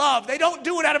they love. They don't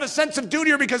do it out of a sense of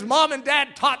duty or because mom and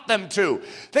dad taught them to.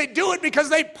 They do it because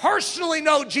they personally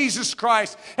know Jesus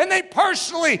Christ. And they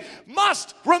personally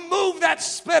must remove that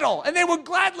spittle. And they will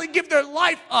gladly give their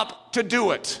life up to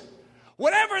do it.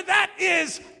 Whatever that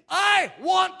is, I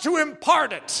want to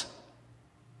impart it.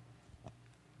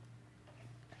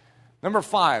 Number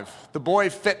 5, the boy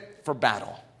fit for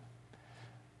battle.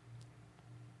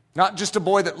 Not just a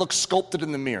boy that looks sculpted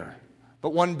in the mirror,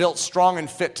 but one built strong and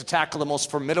fit to tackle the most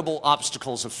formidable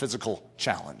obstacles of physical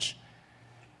challenge.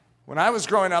 When I was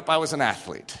growing up, I was an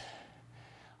athlete.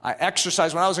 I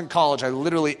exercised. When I was in college, I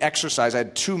literally exercised. I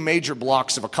had 2 major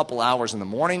blocks of a couple hours in the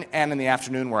morning and in the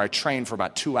afternoon where I trained for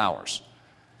about 2 hours.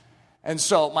 And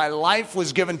so my life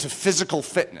was given to physical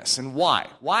fitness. And why?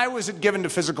 Why was it given to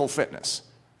physical fitness?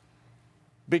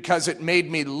 Because it made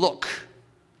me look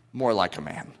more like a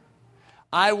man.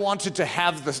 I wanted to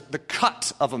have the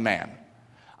cut of a man.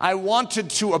 I wanted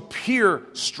to appear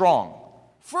strong.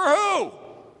 For who?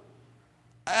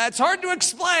 It's hard to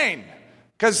explain.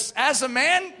 Because as a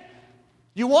man,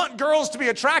 you want girls to be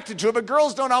attracted to it, but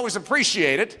girls don't always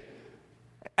appreciate it.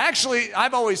 Actually,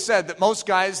 I've always said that most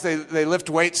guys, they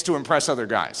lift weights to impress other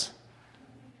guys.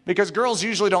 Because girls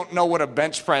usually don't know what a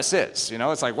bench press is.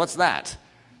 It's like, what's that?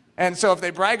 And so if they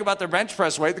brag about their bench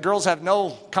press weight, the girls have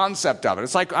no concept of it.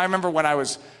 It's like, I remember when I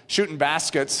was shooting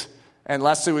baskets, and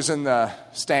Leslie was in the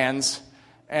stands,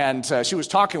 and she was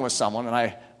talking with someone, and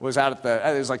I was out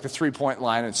it was like the three-point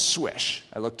line, and swish.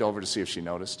 I looked over to see if she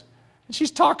noticed. And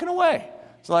she's talking away.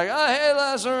 It's like, oh, hey,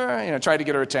 Leslie, tried to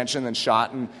get her attention, then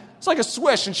shot, and it's like a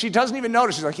swish, and she doesn't even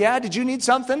notice. She's like, yeah, did you need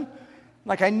something? I'm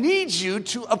like, I need you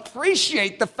to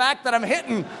appreciate the fact that I'm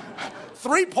hitting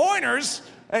three-pointers,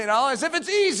 as if it's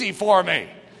easy for me.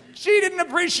 She didn't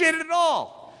appreciate it at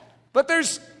all. But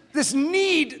there's this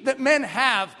need that men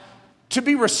have to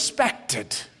be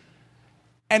respected.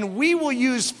 And we will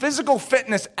use physical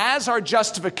fitness as our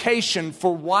justification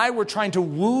for why we're trying to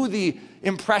woo the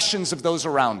impressions of those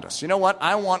around us. You know what?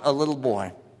 I want a little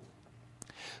boy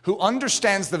who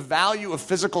understands the value of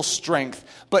physical strength,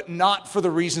 but not for the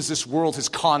reasons this world has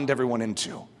conned everyone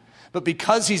into, but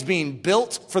because he's being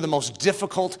built for the most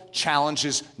difficult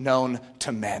challenges known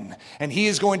to men. And he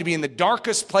is going to be in the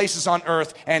darkest places on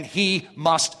earth, and he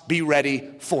must be ready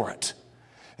for it.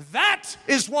 That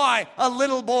is why a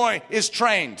little boy is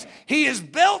trained. He is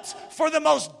built for the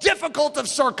most difficult of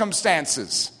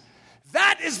circumstances.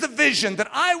 That is the vision that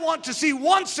I want to see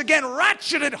once again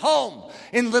ratcheted home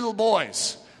in little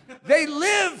boys. They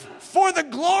live for the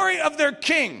glory of their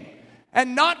king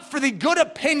and not for the good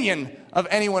opinion of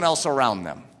anyone else around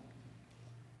them.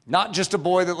 Not just a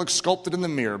boy that looks sculpted in the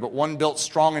mirror, but one built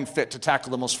strong and fit to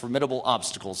tackle the most formidable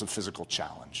obstacles of physical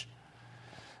challenge.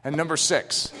 And number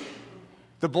 6,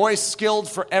 the boy is skilled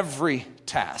for every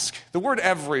task. The word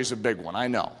every is a big one, I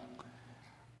know.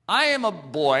 I am a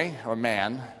boy or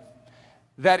man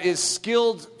that is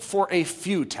skilled for a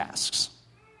few tasks.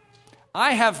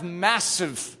 I have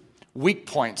massive weak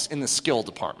points in the skill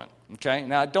department, okay?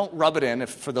 Now, don't rub it in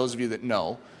for those of you that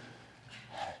know.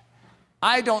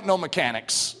 I don't know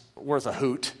mechanics worth a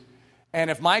hoot. And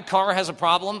if my car has a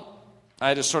problem,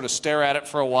 I just sort of stare at it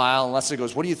for a while. And Leslie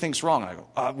goes, what do you think's wrong? And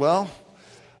I go,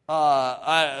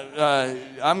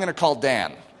 I'm going to call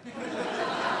Dan.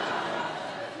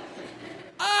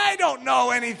 I don't know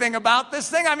anything about this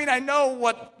thing. I know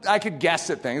what I could guess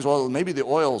at things. Well, maybe the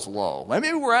oil's low.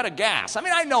 Maybe we're out of gas.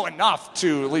 I know enough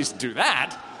to at least do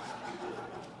that.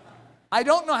 I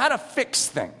don't know how to fix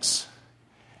things.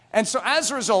 And so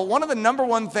as a result, one of the number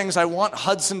one things I want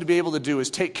Hudson to be able to do is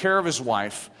take care of his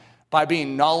wife by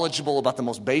being knowledgeable about the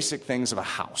most basic things of a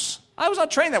house. I was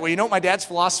not trained that way. You know what my dad's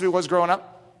philosophy was growing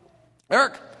up?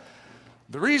 Eric,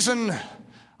 the reason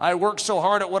I work so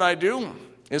hard at what I do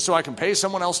is so I can pay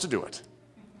someone else to do it.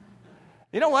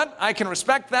 You know what? I can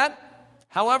respect that.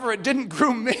 However, it didn't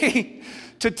groom me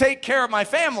to take care of my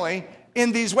family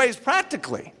in these ways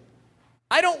practically.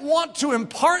 I don't want to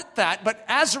impart that, but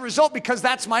as a result, because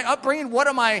that's my upbringing, what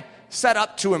am I set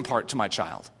up to impart to my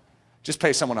child? Just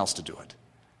pay someone else to do it.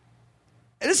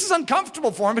 And this is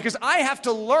uncomfortable for him because I have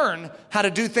to learn how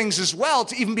to do things as well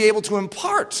to even be able to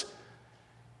impart.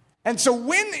 And so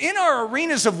when in our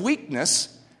arenas of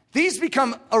weakness, these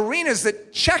become arenas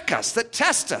that check us, that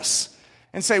test us,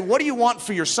 and say, what do you want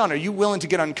for your son? Are you willing to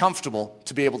get uncomfortable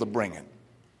to be able to bring it?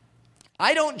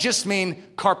 I don't just mean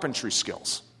carpentry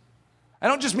skills. I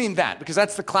don't just mean that, because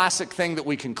that's the classic thing that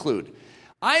we conclude.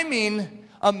 I mean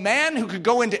a man who could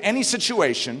go into any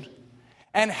situation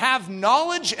and have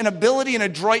knowledge and ability and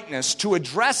adroitness to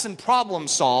address and problem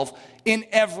solve in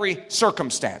every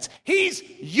circumstance. He's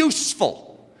useful.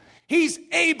 He's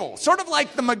able, sort of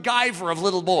like the MacGyver of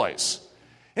little boys.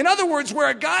 In other words, where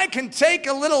a guy can take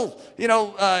a little,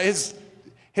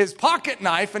 his pocket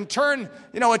knife and turn,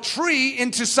 a tree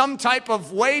into some type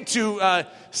of way to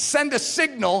send a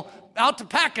signal out to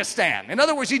Pakistan. In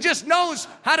other words, he just knows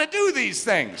how to do these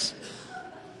things.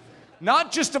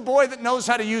 Not just a boy that knows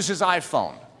how to use his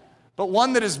iPhone, but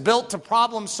one that is built to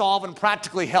problem solve and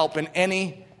practically help in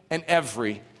any and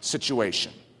every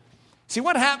situation. See,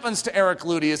 what happens to Eric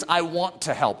Ludy is I want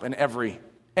to help in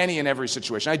any and every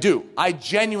situation. I do. I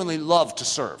genuinely love to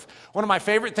serve. One of my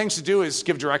favorite things to do is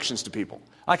give directions to people.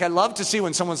 Like, I love to see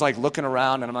when someone's like looking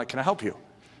around and I'm like, can I help you?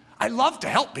 I love to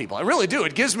help people. I really do.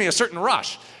 It gives me a certain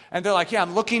rush. And they're like, yeah,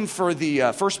 I'm looking for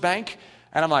the First Bank.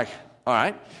 And I'm like, all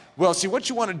right. Well, see, what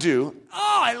you want to do,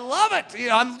 I love it.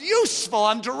 I'm useful.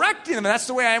 I'm directing them. And that's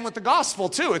the way I am with the gospel,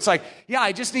 too. It's like, yeah,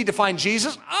 I just need to find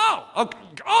Jesus.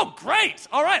 Oh, great.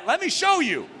 All right, let me show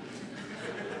you.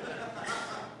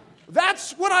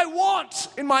 That's what I want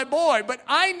in my boy. But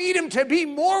I need him to be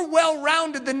more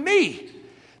well-rounded than me.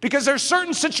 Because there's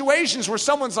certain situations where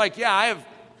someone's like, yeah,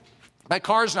 my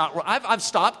car's not, I've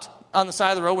stopped on the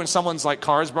side of the road when someone's like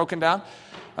car is broken down.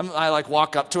 I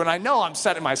walk up to it, and I know I'm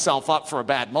setting myself up for a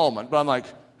bad moment, but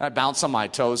I bounce on my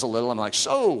toes a little. I'm like,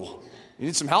 so, you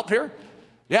need some help here?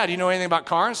 Yeah, do you know anything about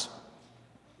cars?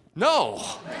 No.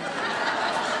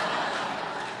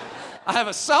 I have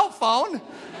a cell phone.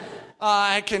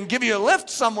 I can give you a lift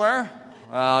somewhere.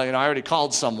 Well, I already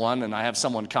called someone, and I have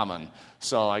someone coming,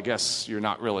 so I guess you're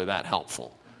not really that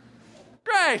helpful.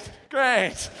 Great.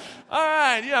 All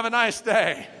right, you have a nice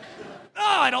day.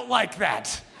 Oh, I don't like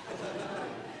that.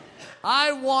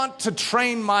 I want to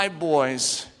train my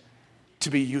boys to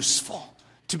be useful,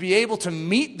 to be able to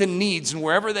meet the needs, and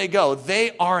wherever they go,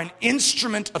 they are an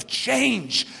instrument of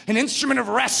change, an instrument of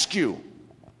rescue.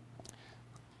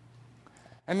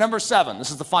 And number 7,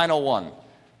 this is the final one,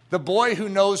 the boy who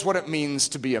knows what it means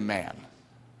to be a man.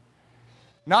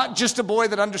 Not just a boy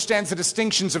that understands the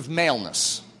distinctions of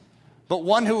maleness, but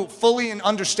one who fully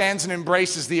understands and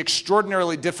embraces the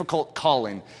extraordinarily difficult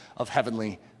calling of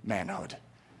heavenly manhood.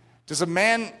 Does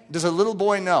a little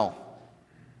boy know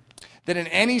that in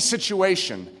any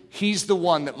situation, he's the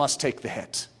one that must take the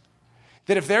hit?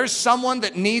 That if there's someone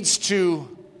that needs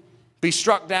to be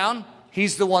struck down,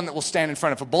 he's the one that will stand in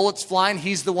front. If a bullet's flying,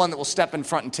 he's the one that will step in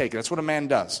front and take it. That's what a man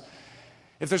does.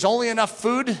 If there's only enough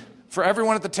food for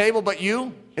everyone at the table but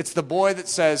you, it's the boy that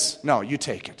says, no, you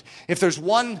take it. If there's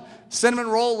one cinnamon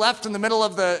roll left in the middle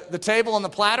of the table on the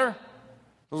platter,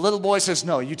 the little boy says,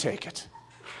 no, you take it.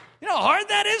 You know how hard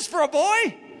that is for a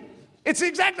boy? It's the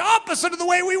exact opposite of the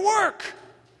way we work.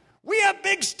 We have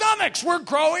big stomachs. We're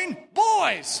growing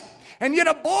boys. And yet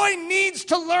a boy needs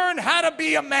to learn how to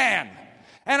be a man.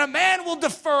 And a man will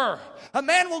defer. A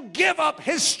man will give up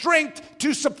his strength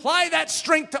to supply that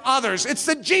strength to others. It's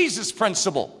the Jesus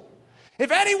principle.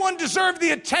 If anyone deserved the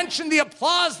attention, the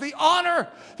applause, the honor,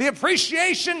 the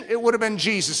appreciation, it would have been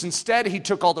Jesus. Instead, he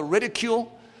took all the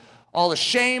ridicule, all the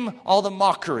shame, all the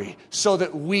mockery, so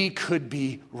that we could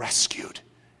be rescued.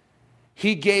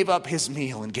 He gave up his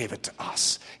meal and gave it to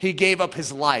us. He gave up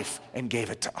his life and gave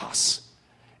it to us.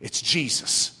 It's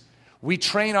Jesus. We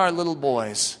train our little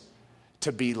boys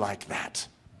to be like that.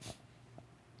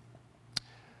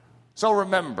 So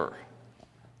remember,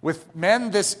 with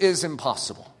men this is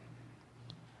impossible.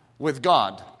 With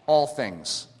God, all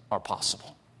things are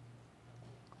possible.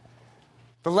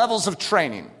 The levels of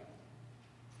training.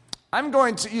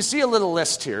 You see a little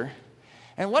list here.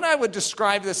 And what I would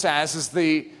describe this as is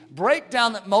the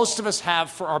breakdown that most of us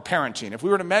have for our parenting. If we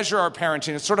were to measure our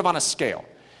parenting, it's sort of on a scale.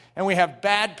 And we have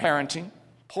bad parenting,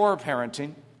 poor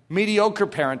parenting, mediocre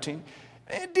parenting,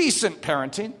 decent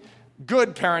parenting,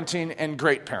 good parenting, and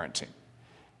great parenting.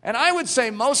 And I would say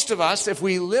most of us, if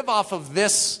we live off of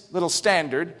this little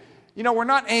standard, we're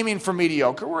not aiming for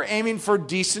mediocre. We're aiming for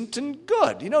decent and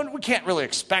good. We can't really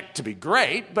expect to be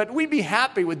great, but we'd be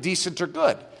happy with decent or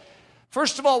good.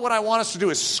 First of all, what I want us to do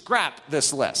is scrap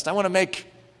this list. I want to make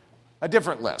a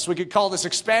different list. We could call this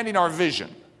expanding our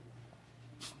vision.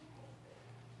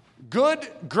 Good,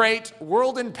 great,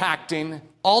 world-impacting,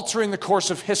 altering the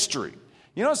course of history.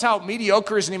 You notice how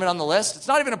mediocre isn't even on the list? It's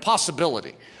not even a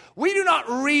possibility. We do not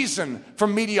reason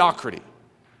from mediocrity.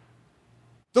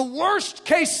 The worst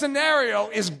case scenario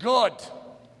is good.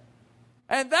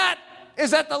 And that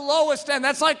is at the lowest end.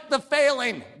 That's like the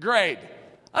failing grade.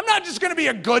 I'm not just going to be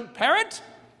a good parent.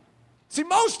 See,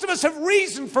 most of us have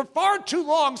reasoned for far too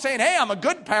long saying, hey, I'm a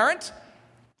good parent.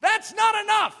 That's not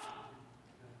enough.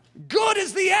 Good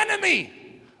is the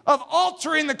enemy of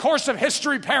altering the course of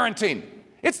history parenting.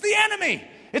 It's the enemy.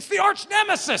 It's the arch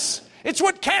nemesis. It's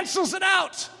what cancels it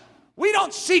out. We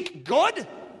don't seek good.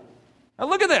 Now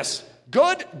look at this.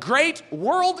 Good, great,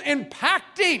 world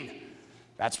impacting.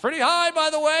 That's pretty high, by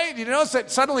the way. Did you notice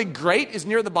that suddenly great is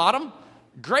near the bottom?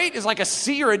 Great is like a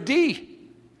C or a D.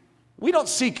 We don't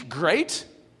seek great.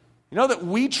 You know that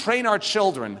we train our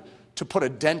children to put a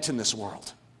dent in this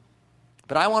world.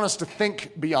 But I want us to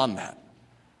think beyond that.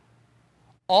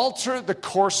 Alter the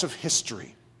course of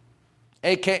history,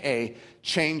 a.k.a.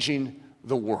 changing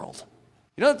the world.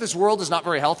 You know that this world is not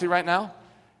very healthy right now?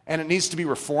 And it needs to be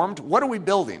reformed. What are we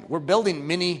building? We're building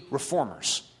mini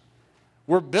reformers.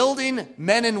 We're building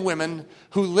men and women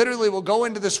who literally will go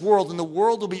into this world and the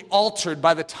world will be altered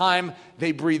by the time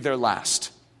they breathe their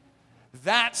last.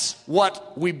 That's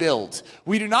what we build.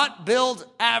 We do not build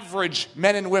average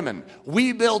men and women.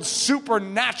 We build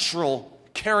supernatural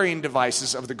carrying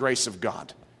devices of the grace of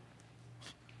God.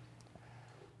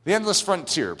 The endless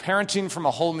frontier, parenting from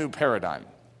a whole new paradigm.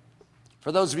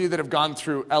 For those of you that have gone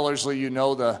through Ellerslie, you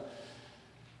know the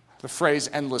phrase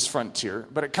endless frontier.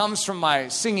 But it comes from my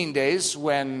singing days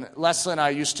when Leslie and I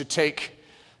used to take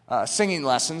singing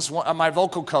lessons. My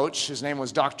vocal coach, his name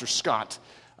was Dr. Scott,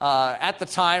 at the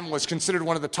time was considered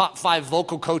one of the top 5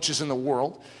 vocal coaches in the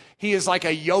world. He is like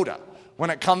a Yoda when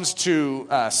it comes to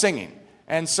singing.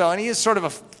 And he is sort of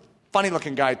a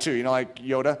funny-looking guy, too, like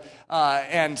Yoda.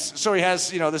 And so he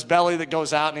has, this belly that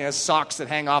goes out, and he has socks that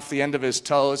hang off the end of his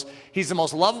toes. He's the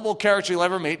most lovable character you'll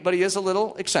ever meet, but he is a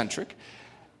little eccentric.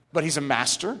 But he's a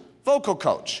master vocal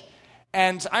coach.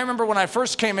 And I remember when I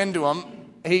first came into him,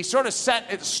 he sort of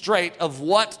set it straight of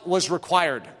what was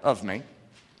required of me.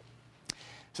 He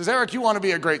says, Eric, you want to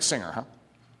be a great singer, huh?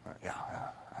 Yeah,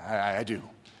 I do.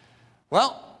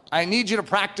 Well, I need you to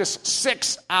practice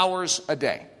 6 hours a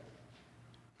day.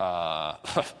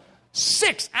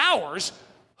 6 hours?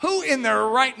 Who in their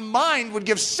right mind would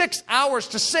give 6 hours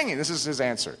to singing? This is his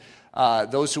answer.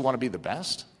 Those who want to be the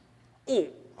best?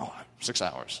 6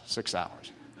 hours. 6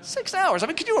 hours. 6 hours. I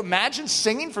mean, could you imagine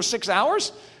singing for 6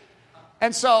 hours?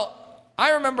 And so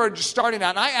I remember just starting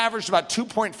out, and I averaged about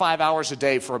 2.5 hours a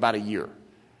day for about a year.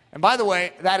 And by the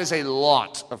way, that is a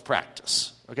lot of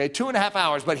practice. Okay, 2.5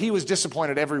 hours, but he was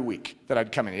disappointed every week that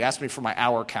I'd come in. He asked me for my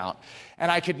hour count,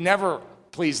 and I could never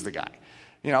please the guy.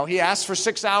 He asked for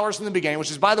 6 hours in the beginning,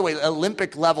 which is, by the way,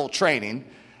 Olympic-level training,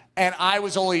 and I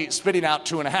was only spitting out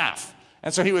 2.5.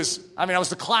 And so I was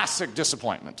the classic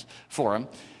disappointment for him.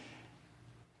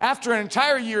 After an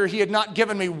entire year, he had not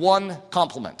given me one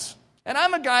compliment. And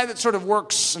I'm a guy that sort of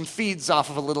works and feeds off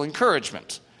of a little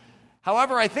encouragement.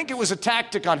 However, I think it was a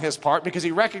tactic on his part because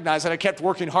he recognized that I kept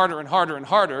working harder and harder and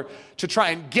harder to try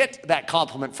and get that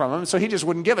compliment from him, so he just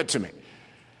wouldn't give it to me.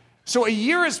 So a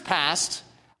year has passed.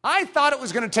 I thought it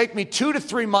was going to take me 2 to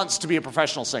 3 months to be a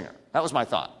professional singer. That was my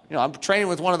thought. I'm training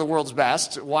with one of the world's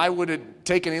best. Why would it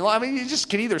take any longer? I mean, you just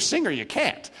can either sing or you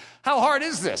can't. How hard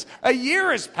is this? A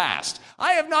year has passed.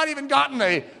 I have not even gotten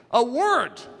a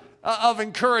word of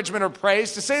encouragement or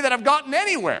praise to say that I've gotten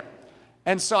anywhere.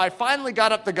 And so I finally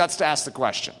got up the guts to ask the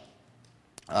question.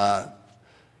 So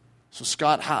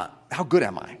Scott, how good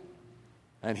am I?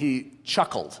 And he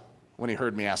chuckled when he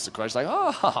heard me ask the question.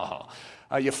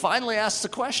 Like, you finally asked the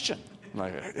question. I'm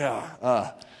like,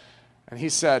 yeah. And he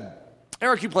said,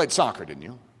 Eric, you played soccer, didn't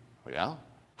you? Well, yeah.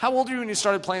 How old were you when you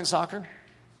started playing soccer?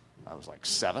 I was like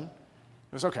 7. It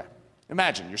was okay.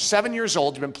 Imagine, you're 7 years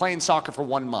old, you've been playing soccer for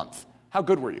 1 month. How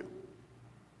good were you?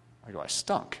 I go, I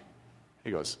stunk.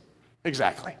 He goes,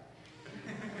 exactly.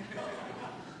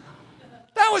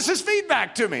 That was his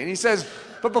feedback to me. And he says,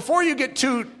 but before you get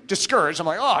too discouraged, I'm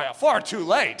like, yeah, far too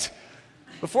late.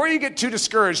 Before you get too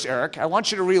discouraged, Eric, I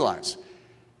want you to realize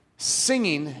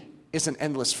singing is an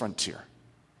endless frontier.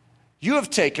 You have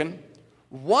taken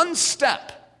one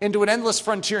step into an endless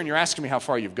frontier, and you're asking me how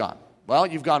far you've gone. Well,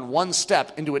 you've gone one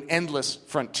step into an endless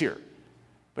frontier.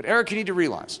 But Eric, you need to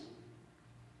realize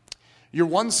you're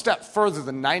one step further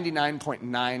than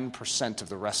 99.9% of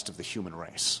the rest of the human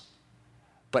race.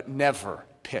 But never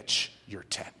pitch your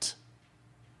tent.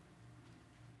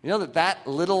 You know that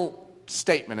little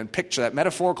statement and picture, that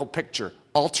metaphorical picture,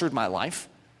 altered my life?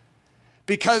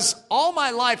 Because all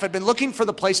my life I've been looking for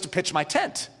the place to pitch my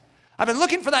tent. I've been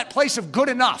looking for that place of good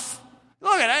enough.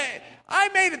 Look, I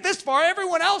made it this far.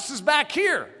 Everyone else is back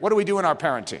here. What do we do in our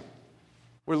parenting?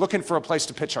 We're looking for a place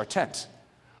to pitch our tent.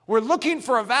 We're looking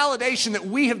for a validation that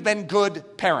we have been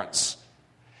good parents.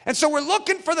 And so we're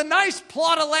looking for the nice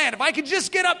plot of land. If I could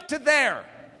just get up to there.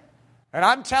 And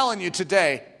I'm telling you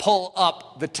today, pull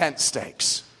up the tent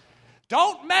stakes.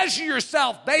 Don't measure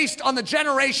yourself based on the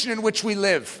generation in which we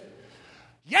live.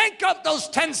 Yank up those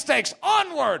tent stakes.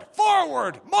 Onward,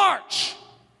 forward, march.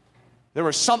 There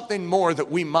is something more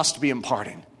that we must be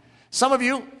imparting. Some of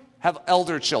you have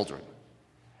elder children.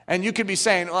 And you could be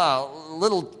saying, well,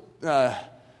 little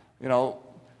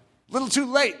too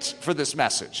late for this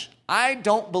message. I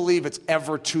don't believe it's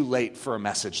ever too late for a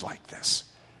message like this.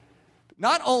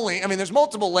 Not only, there's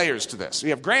multiple layers to this. We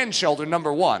have grandchildren,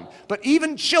 number one, but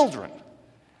even children.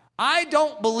 I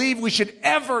don't believe we should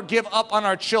ever give up on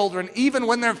our children, even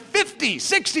when they're 50,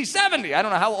 60, 70. I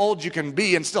don't know how old you can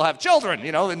be and still have children,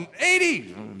 in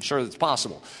 80. I'm sure it's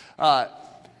possible.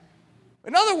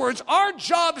 In other words, our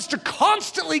job is to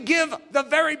constantly give the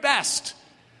very best,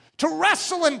 to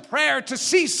wrestle in prayer, to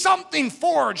see something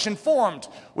forged and formed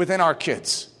within our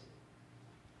kids.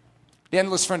 The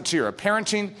endless frontier, a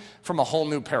parenting from a whole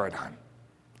new paradigm.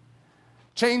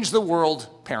 Change the world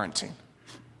parenting.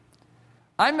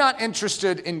 I'm not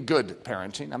interested in good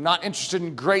parenting. I'm not interested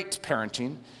in great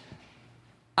parenting.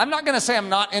 I'm not going to say I'm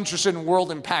not interested in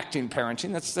world-impacting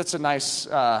parenting. That's a nice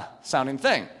sounding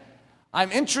thing.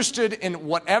 I'm interested in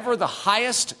whatever the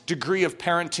highest degree of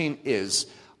parenting is,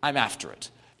 I'm after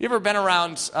it. You ever been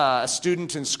around a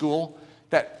student in school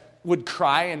that would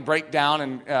cry and break down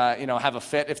and have a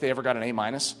fit if they ever got an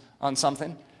A- on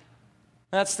something?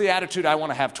 That's the attitude I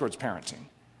want to have towards parenting.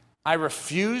 I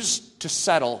refuse to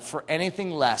settle for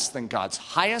anything less than God's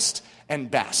highest and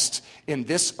best in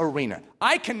this arena.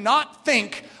 I cannot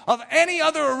think of any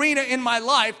other arena in my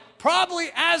life probably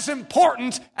as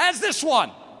important as this one.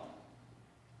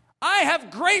 I have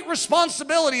great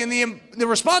responsibility, and the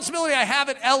responsibility I have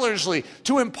at Ellerslie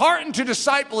to impart and to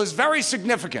disciple is very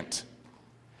significant.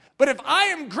 But if I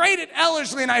am great at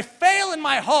Ellerslie and I fail in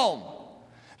my home,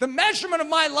 the measurement of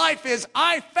my life is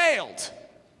I failed.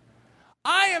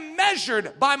 I am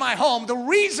measured by my home. The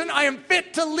reason I am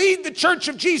fit to lead the Church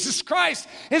of Jesus Christ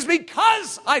is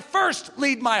because I first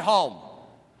lead my home.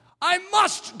 I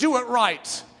must do it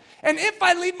right. And if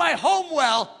I lead my home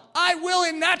well, I will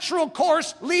in natural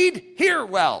course lead here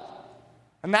well.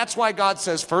 And that's why God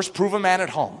says, first prove a man at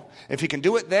home. If he can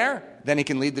do it there, then he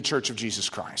can lead the Church of Jesus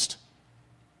Christ.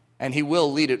 And he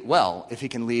will lead it well if he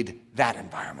can lead that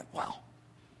environment well.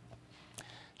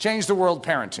 Change the world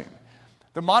parenting.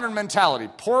 The modern mentality,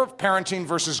 poor parenting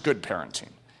versus good parenting.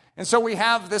 And so we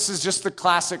have, this is just the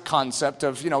classic concept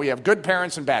of, we have good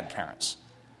parents and bad parents.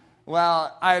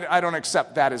 Well, I don't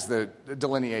accept that as the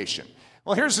delineation.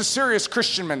 Well, here's a serious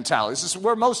Christian mentality. This is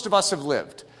where most of us have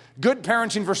lived. Good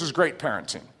parenting versus great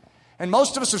parenting. And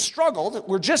most of us have struggled.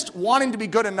 We're just wanting to be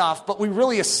good enough, but we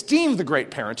really esteem the great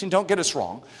parenting. Don't get us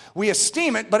wrong. We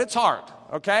esteem it, but it's hard,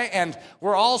 okay? And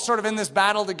we're all sort of in this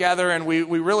battle together, and we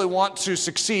really want to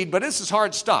succeed, but this is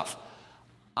hard stuff.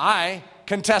 I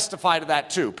can testify to that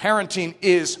too. Parenting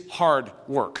is hard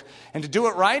work. And to do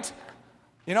it right,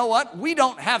 you know what? We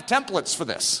don't have templates for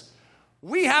this.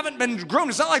 We haven't been groomed.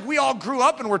 It's not like we all grew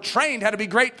up and were trained how to be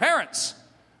great parents.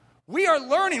 We are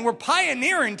learning. We're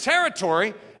pioneering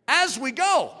territory as we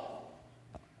go.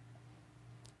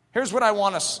 Here's what I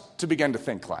want us to begin to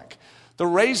think like. The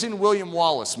raising William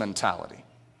Wallace mentality.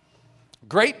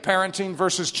 Great parenting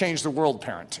versus change the world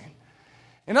parenting.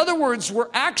 In other words, we're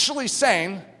actually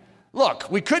saying, look,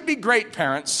 we could be great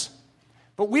parents,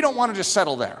 but we don't want to just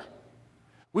settle there.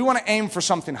 We want to aim for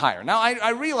something higher. Now,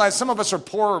 I realize some of us are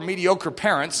poor or mediocre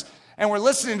parents, and we're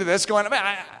listening to this going,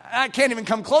 I can't even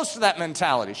come close to that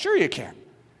mentality. Sure you can.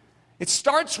 It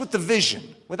starts with the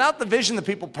vision. Without the vision, the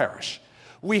people perish.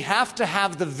 We have to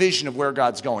have the vision of where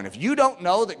God's going. If you don't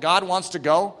know that God wants to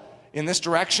go in this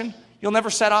direction, you'll never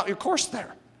set out your course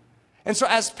there. And so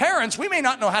as parents, we may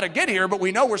not know how to get here, but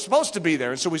we know we're supposed to be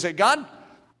there. And so we say, God,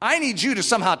 I need you to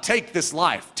somehow take this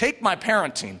life, take my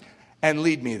parenting, and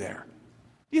lead me there.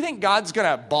 Do you think God's going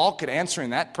to balk at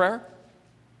answering that prayer?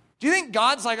 Do you think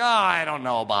God's like, I don't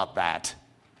know about that?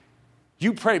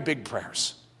 You pray big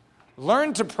prayers.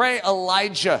 Learn to pray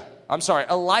Elisha-sized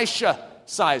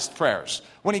prayers.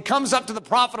 When he comes up to the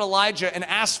prophet Elijah and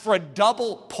asks for a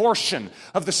double portion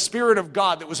of the Spirit of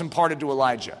God that was imparted to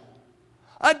Elijah.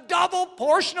 A double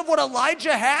portion of what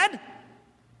Elijah had?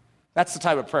 That's the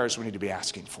type of prayers we need to be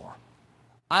asking for.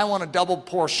 I want a double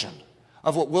portion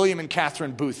of what William and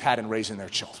Catherine Booth had in raising their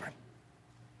children.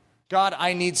 God,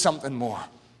 I need something more.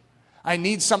 I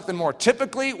need something more.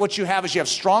 Typically, what you have is you have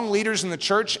strong leaders in the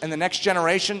church, and the next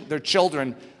generation, their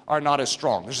children are not as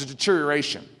strong. There's a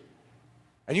deterioration.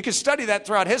 And you can study that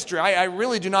throughout history. I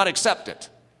really do not accept it.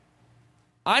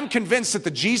 I'm convinced that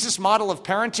the Jesus model of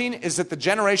parenting is that the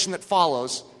generation that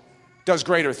follows does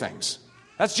greater things.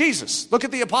 That's Jesus. Look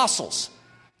at the apostles.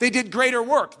 They did greater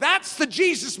work. That's the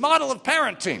Jesus model of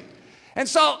parenting. And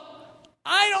so,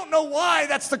 I don't know why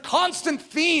that's the constant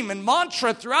theme and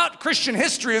mantra throughout Christian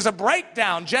history is a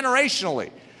breakdown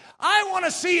generationally. I want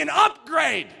to see an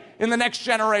upgrade in the next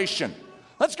generation.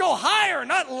 Let's go higher,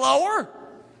 not lower.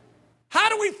 How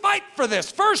do we fight for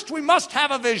this? First, we must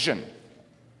have a vision.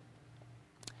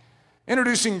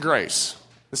 Introducing grace,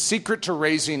 the secret to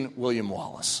raising William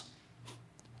Wallace.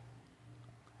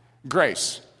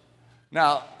 Grace.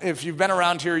 Now, if you've been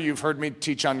around here, you've heard me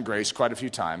teach on grace quite a few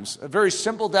times. A very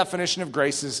simple definition of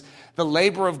grace is the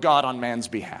labor of God on man's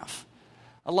behalf.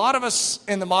 A lot of us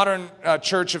in the modern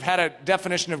church have had a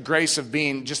definition of grace of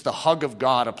being just the hug of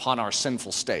God upon our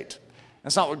sinful state.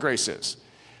 That's not what grace is.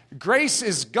 Grace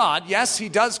is God. Yes, he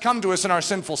does come to us in our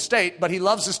sinful state, but he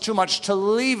loves us too much to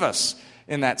leave us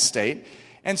in that state.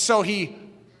 And so he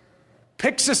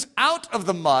picks us out of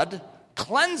the mud,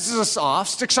 cleanses us off,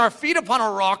 sticks our feet upon a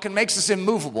rock and makes us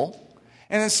immovable,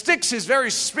 and then sticks his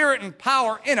very spirit and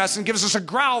power in us and gives us a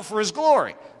growl for his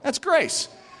glory. That's grace.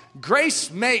 Grace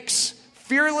makes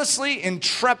fearlessly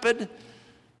intrepid,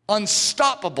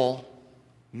 unstoppable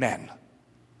men.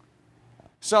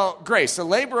 So, grace, the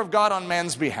labor of God on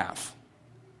man's behalf.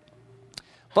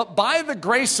 But by the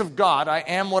grace of God, I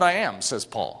am what I am, says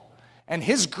Paul. And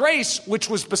his grace, which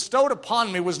was bestowed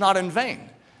upon me, was not in vain.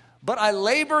 But I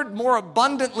labored more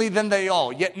abundantly than they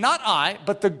all. Yet not I,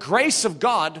 but the grace of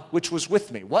God which was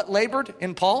with me. What labored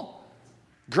in Paul?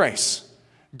 Grace.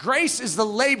 Grace is the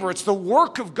labor. It's the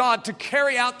work of God to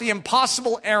carry out the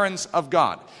impossible errands of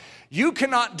God. You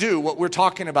cannot do what we're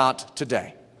talking about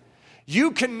today.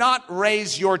 You cannot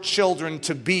raise your children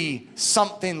to be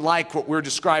something like what we're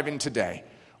describing today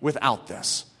without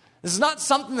this. This is not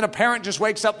something that a parent just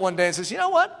wakes up one day and says, you know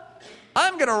what?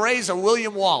 I'm going to raise a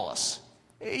William Wallace.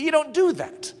 You don't do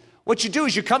that. What you do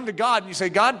is you come to God and you say,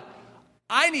 God,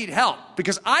 I need help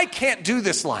because I can't do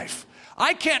this life.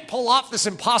 I can't pull off this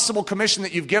impossible commission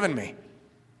that you've given me.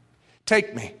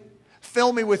 Take me,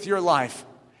 fill me with your life,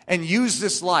 and use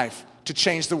this life to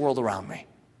change the world around me.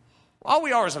 All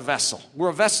we are is a vessel. We're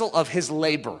a vessel of his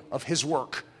labor, of his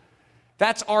work.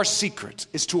 That's our secret,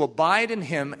 is to abide in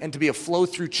him and to be a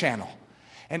flow-through channel.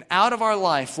 And out of our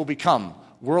life will become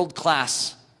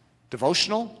world-class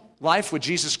devotional life with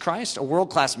Jesus Christ, a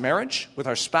world-class marriage with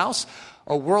our spouse,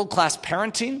 a world-class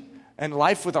parenting and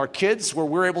life with our kids where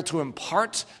we're able to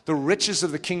impart the riches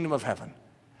of the kingdom of heaven.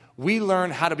 We learn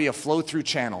how to be a flow-through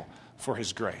channel for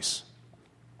his grace.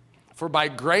 For by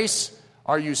grace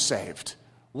are you saved.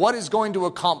 What is going to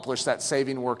accomplish that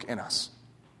saving work in us?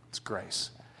 It's grace.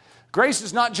 Grace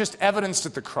is not just evidenced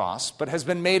at the cross, but has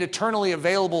been made eternally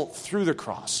available through the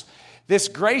cross. This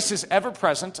grace is ever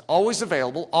present, always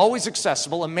available, always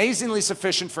accessible, amazingly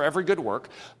sufficient for every good work,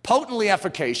 potently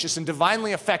efficacious, and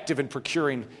divinely effective in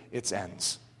procuring its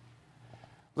ends.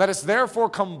 Let us therefore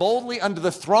come boldly unto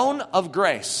the throne of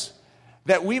grace,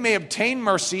 that we may obtain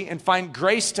mercy and find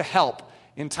grace to help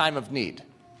in time of need.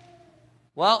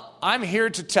 Well, I'm here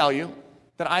to tell you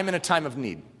that I'm in a time of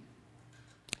need.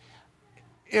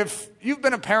 If you've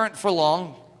been a parent for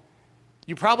long,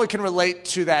 you probably can relate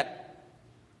to that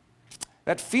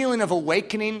feeling of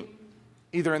awakening,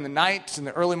 either in the night, in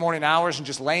the early morning hours, and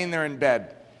just laying there in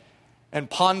bed and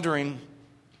pondering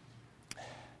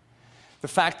the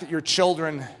fact that your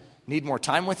children need more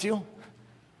time with you.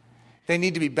 They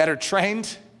need to be better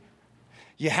trained.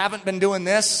 You haven't been doing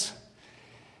this.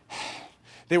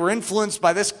 They were influenced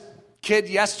by this kid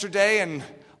yesterday, and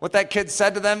what that kid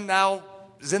said to them now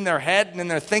is in their head and in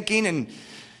their thinking, and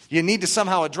you need to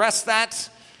somehow address that.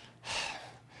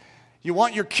 You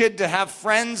want your kid to have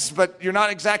friends, but you're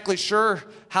not exactly sure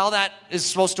how that is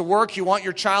supposed to work. You want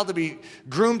your child to be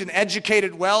groomed and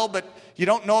educated well, but you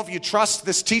don't know if you trust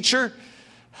this teacher.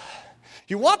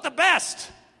 You want the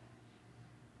best.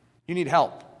 You need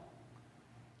help.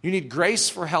 You need grace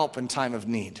for help in time of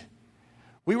need.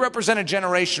 We represent a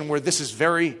generation where this is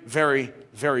very, very,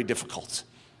 very difficult.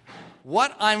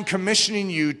 What I'm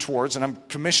commissioning you towards, and I'm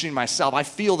commissioning myself, I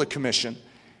feel the commission,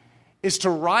 is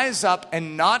to rise up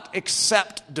and not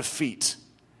accept defeat.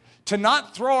 To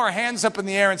not throw our hands up in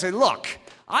the air and say, look,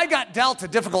 I got dealt a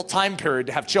difficult time period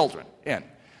to have children in.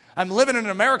 I'm living in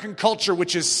an American culture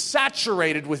which is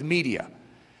saturated with media.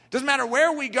 Doesn't matter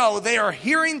where we go, they are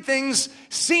hearing things,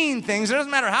 seeing things. It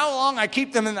doesn't matter how long I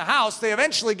keep them in the house, they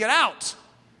eventually get out.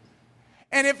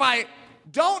 And if I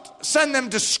don't send them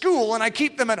to school and I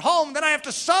keep them at home, then I have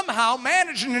to somehow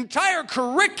manage an entire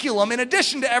curriculum in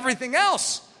addition to everything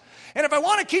else. And if I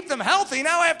want to keep them healthy,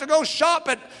 now I have to go shop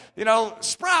at,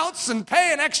 Sprouts and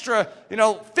pay an extra,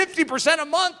 50% a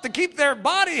month to keep their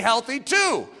body healthy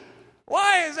too.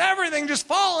 Why is everything just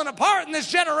falling apart in this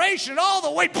generation? All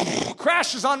the weight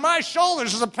crashes on my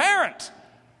shoulders as a parent.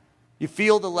 You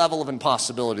feel the level of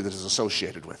impossibility that is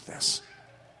associated with this.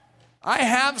 I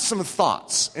have some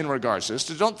thoughts in regards to this.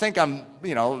 So don't think I'm,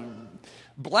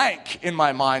 blank in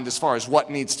my mind as far as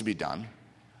what needs to be done.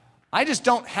 I just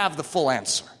don't have the full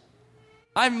answer.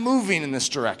 I'm moving in this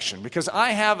direction because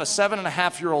I have a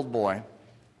 7.5-year-old boy,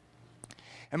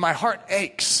 and my heart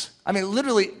aches. I mean,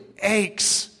 literally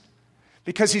aches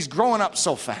because he's growing up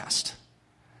so fast.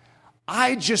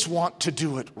 I just want to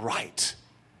do it right.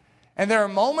 And there are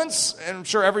moments, and I'm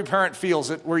sure every parent feels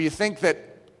it, where you think that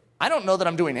I don't know that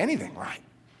I'm doing anything right.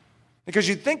 Because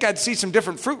you'd think I'd see some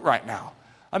different fruit right now.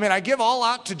 I mean, I give all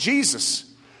out to Jesus.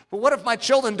 But what if my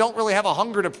children don't really have a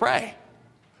hunger to pray?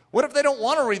 What if they don't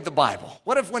want to read the Bible?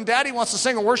 What if when Daddy wants to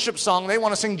sing a worship song, they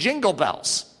want to sing Jingle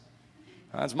Bells?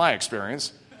 That's my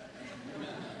experience.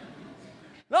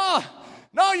 No,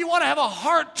 you want to have a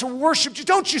heart to worship.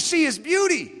 Don't you see his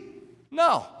beauty?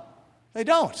 No, they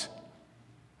don't.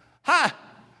 How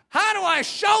do I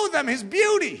show them his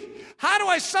beauty? How do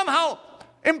I somehow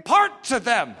impart to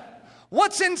them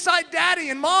what's inside Daddy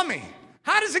and Mommy?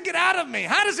 How does it get out of me?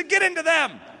 How does it get into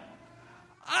them?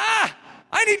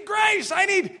 I need grace. I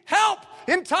need help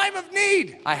in time of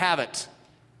need. I have it.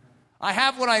 I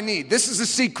have what I need. This is the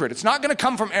secret. It's not going to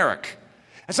come from Eric.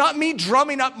 It's not me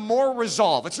drumming up more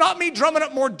resolve. It's not me drumming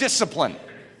up more discipline.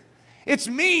 It's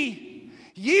me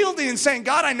yielding and saying,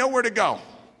 God, I know where to go.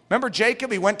 Remember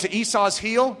Jacob? He went to Esau's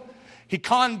heel. He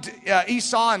conned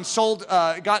Esau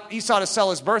and got Esau to sell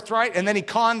his birthright, and then he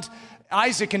conned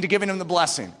Isaac into giving him the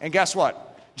blessing. And guess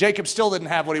what? Jacob still didn't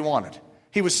have what he wanted.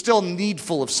 He was still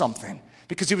needful of something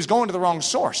because he was going to the wrong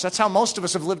source. That's how most of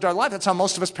us have lived our life. That's how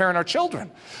most of us parent our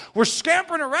children. We're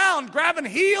scampering around, grabbing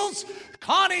heels,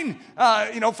 conning,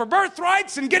 for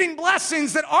birthrights and getting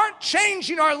blessings that aren't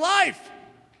changing our life.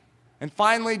 And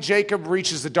finally, Jacob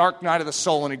reaches the dark night of the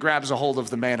soul and he grabs a hold of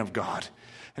the man of God.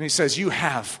 And he says, you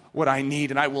have what I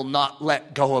need and I will not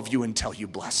let go of you until you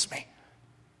bless me.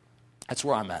 That's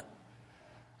where I'm at.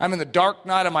 I'm in the dark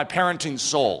night of my parenting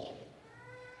soul.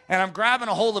 And I'm grabbing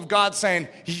a hold of God saying,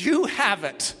 you have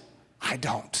it. I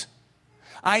don't.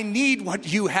 I need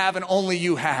what you have and only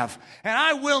you have. And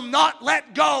I will not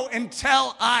let go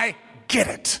until I get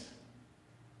it.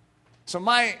 So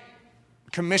my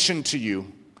commission to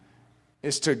you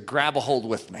is to grab a hold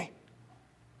with me.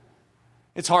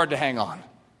 It's hard to hang on.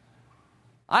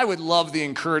 I would love the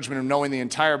encouragement of knowing the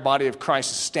entire body of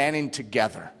Christ is standing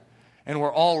together and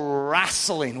we're all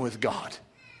wrestling with God.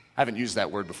 I haven't used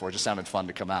that word before. It just sounded fun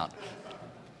to come out.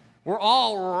 We're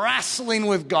all wrestling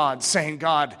with God, saying,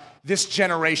 God, this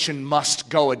generation must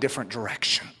go a different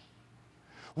direction.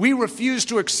 We refuse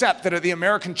to accept that the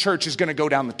American church is going to go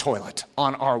down the toilet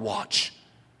on our watch.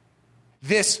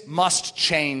 This must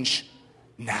change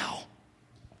now.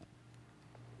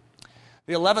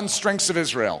 The 11 strengths of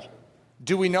Israel.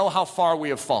 Do we know how far we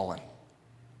have fallen?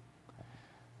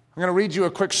 I'm going to read you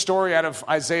a quick story out of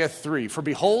Isaiah 3. For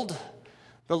behold,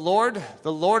 the Lord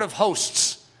of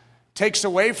hosts, takes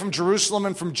away from Jerusalem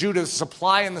and from Judah the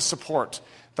supply and the support,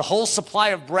 the whole supply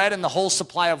of bread and the whole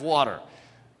supply of water.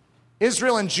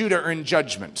 Israel and Judah are in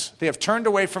judgment. They have turned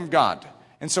away from God.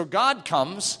 And so God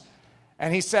comes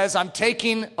and he says, I'm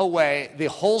taking away the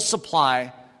whole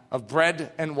supply of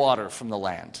bread and water from the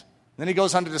land. Then he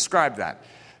goes on to describe that.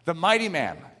 The mighty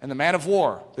man and the man of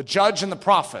war, the judge and the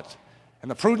prophet, and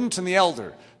the prudent and the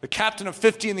elder, the captain of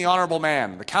 50 and the honorable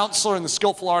man, the counselor and the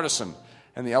skillful artisan,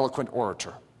 and the eloquent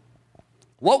orator.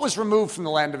 What was removed from the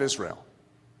land of Israel?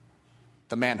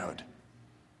 The manhood,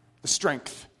 the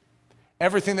strength,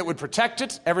 everything that would protect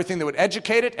it, everything that would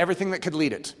educate it, everything that could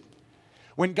lead it.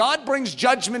 When God brings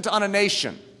judgment on a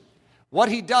nation, what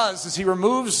he does is he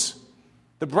removes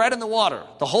the bread and the water,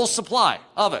 the whole supply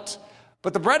of it.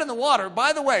 But the bread and the water,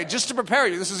 by the way, just to prepare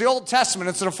you, this is the Old Testament,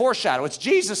 it's a foreshadow, it's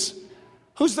Jesus.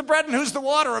 Who's the bread and who's the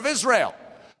water of Israel?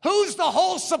 Who's the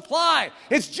whole supply?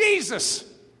 It's Jesus.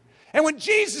 And when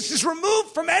Jesus is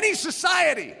removed from any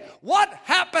society, what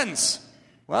happens?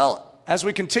 Well, as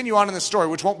we continue on in the story,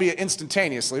 which won't be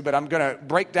instantaneously, but I'm going to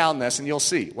break down this and you'll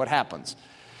see what happens.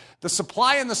 The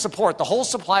supply and the support, the whole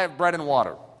supply of bread and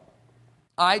water.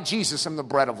 I, Jesus, am the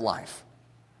bread of life.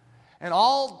 And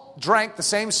all drank the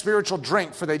same spiritual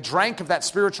drink, for they drank of that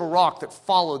spiritual rock that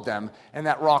followed them, and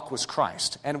that rock was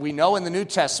Christ. And we know in the New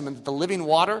Testament that the living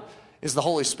water is the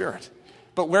Holy Spirit.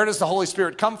 But where does the Holy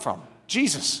Spirit come from?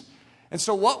 Jesus. And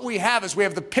so what we have is we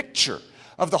have the picture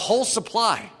of the whole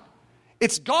supply.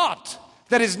 It's God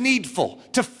that is needful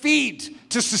to feed,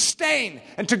 to sustain,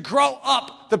 and to grow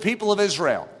up the people of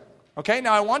Israel. Okay,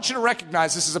 now I want you to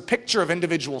recognize this is a picture of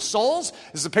individual souls,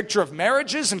 this is a picture of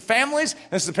marriages and families,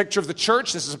 this is a picture of the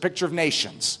church, this is a picture of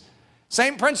nations.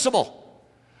 Same principle.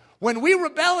 When we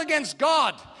rebel against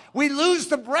God, we lose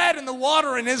the bread and the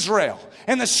water in Israel,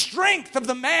 and the strength of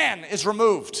the man is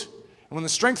removed. And when the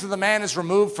strength of the man is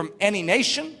removed from any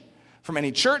nation, from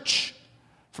any church,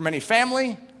 from any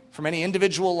family, from any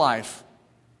individual life,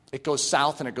 it goes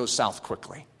south, and it goes south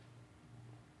quickly.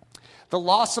 The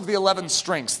loss of the 11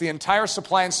 strengths, the entire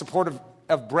supply and support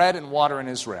of bread and water in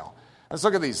Israel. Let's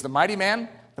look at these. The mighty man,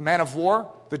 the man of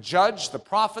war, the judge, the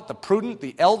prophet, the prudent,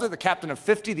 the elder, the captain of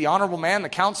 50, the honorable man, the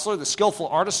counselor, the skillful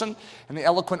artisan, and the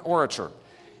eloquent orator.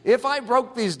 If I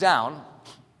broke these down,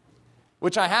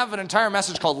 which I have an entire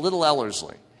message called Little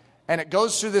Ellerslie, and it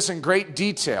goes through this in great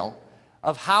detail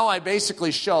of how I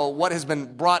basically show what has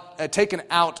been taken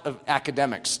out of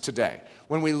academics today.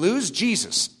 When we lose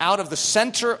Jesus out of the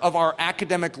center of our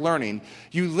academic learning,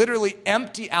 you literally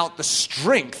empty out the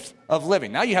strength of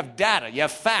living. Now you have data, you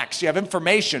have facts, you have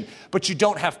information, but you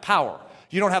don't have power.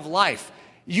 You don't have life.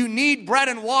 You need bread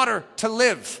and water to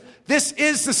live. This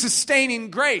is the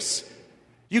sustaining grace.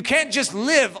 You can't just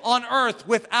live on earth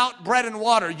without bread and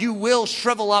water. You will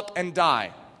shrivel up and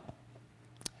die.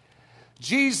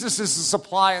 Jesus is the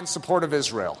supply and support of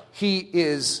Israel. He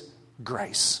is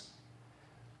grace.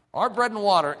 Our bread and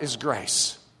water is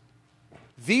grace.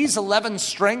 These 11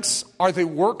 strengths are the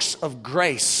works of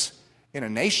grace in a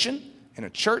nation, in a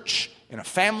church, in a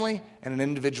family, and an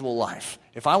individual life.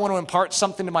 If I want to impart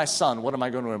something to my son, what am I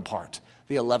going to impart?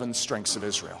 The 11 strengths of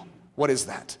Israel. What is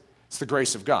that? It's the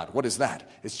grace of God. What is that?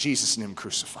 It's Jesus and him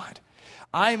crucified.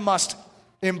 I must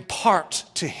impart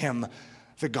to him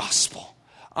the gospel.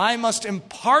 I must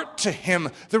impart to him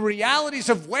the realities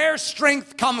of where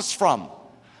strength comes from.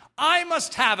 I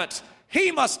must have it.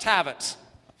 He must have it.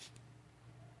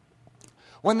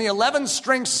 When the 11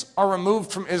 strengths are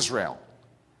removed from Israel,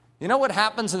 you know what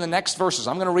happens in the next verses?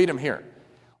 I'm going to read them here.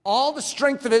 All the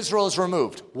strength of Israel is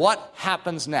removed. What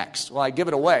happens next? Well, I give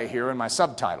it away here in my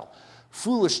subtitle.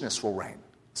 Foolishness will reign.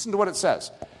 Listen to what it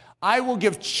says. I will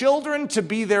give children to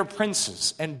be their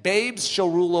princes, and babes shall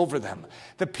rule over them.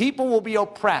 The people will be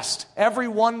oppressed, every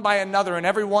one by another, and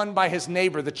every one by his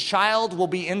neighbor. The child will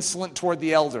be insolent toward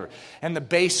the elder, and the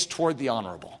base toward the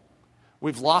honorable.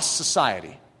 We've lost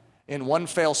society in one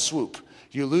fell swoop.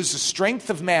 You lose the strength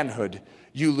of manhood,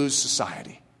 you lose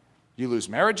society. You lose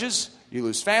marriages, you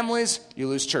lose families, you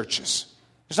lose churches.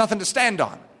 There's nothing to stand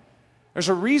on. There's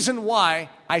a reason why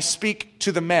I speak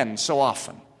to the men so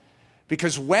often.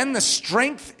 Because when the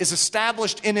strength is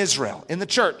established in Israel, in the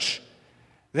church,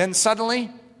 then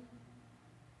suddenly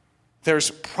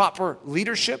there's proper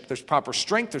leadership, there's proper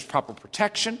strength, there's proper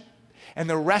protection, and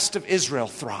the rest of Israel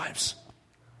thrives.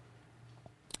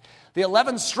 The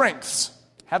 11 strengths,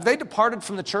 have they departed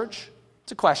from the church?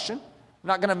 It's a question. I'm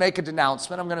not going to make a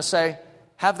denouncement. I'm going to say,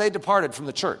 have they departed from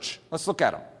the church? Let's look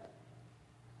at them.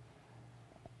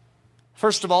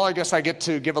 First of all, I guess I get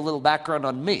to give a little background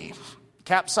on me.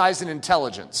 Capsizing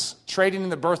intelligence, trading in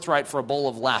the birthright for a bowl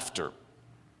of laughter.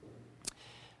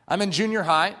 I'm in junior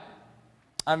high.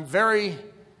 I'm very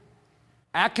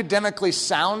academically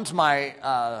sound. My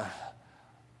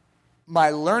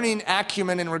learning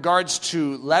acumen in regards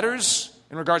to letters,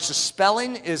 in regards to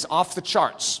spelling, is off the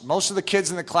charts. Most of the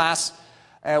kids in the class,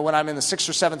 when I'm in the 6th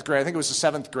or 7th grade, I think it was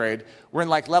the 7th grade, were in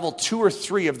like level 2 or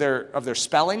 3 of their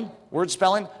spelling, word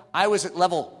spelling. I was at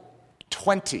level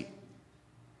 20.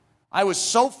 I was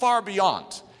so far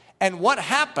beyond. And what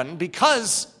happened,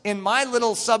 because in my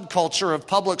little subculture of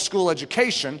public school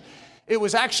education, it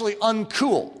was actually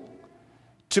uncool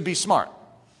to be smart.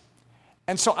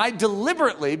 And so I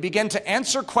deliberately began to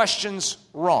answer questions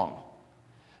wrong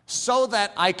so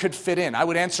that I could fit in. I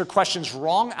would answer questions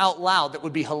wrong out loud that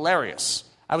would be hilarious.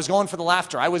 I was going for the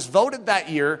laughter. I was voted that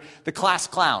year the class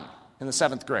clown in the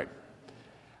 7th grade.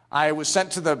 I was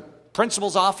sent to the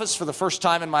principal's office for the first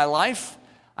time in my life.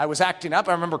 I was acting up.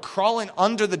 I remember crawling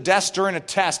under the desk during a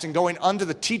test and going under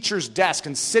the teacher's desk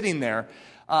and sitting there.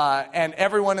 And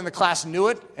everyone in the class knew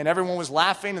it, and everyone was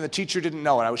laughing, and the teacher didn't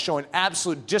know it. I was showing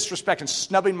absolute disrespect and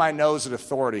snubbing my nose at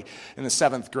authority in the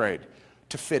 7th grade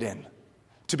to fit in,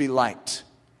 to be liked.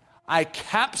 I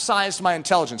capsized my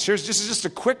intelligence. This is just a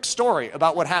quick story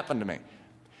about what happened to me.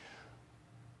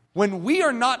 When we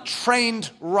are not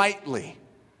trained rightly,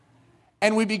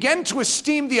 and we begin to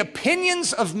esteem the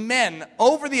opinions of men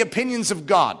over the opinions of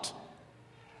God,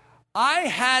 I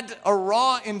had a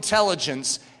raw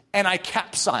intelligence and I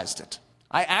capsized it.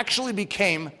 I actually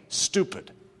became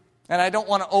stupid. And I don't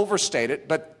want to overstate it,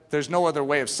 but there's no other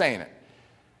way of saying it.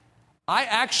 I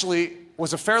actually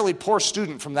was a fairly poor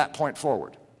student from that point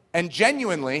forward. And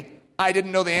genuinely, I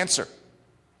didn't know the answer.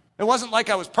 It wasn't like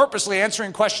I was purposely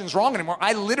answering questions wrong anymore.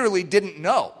 I literally didn't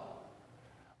know.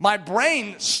 My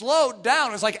brain slowed down.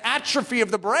 It was like atrophy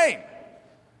of the brain.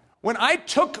 When I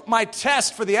took my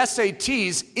test for the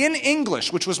SATs in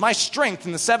English, which was my strength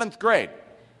in the 7th grade,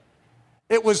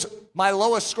 it was my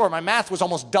lowest score. My math was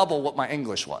almost double what my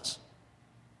English was.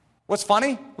 What's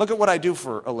funny? Look at what I do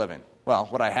for a living. Well,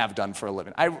 what I have done for a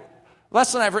living.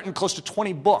 Less than I've written close to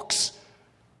 20 books.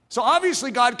 So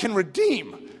obviously God can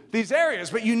redeem these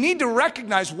areas, but you need to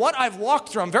recognize what I've walked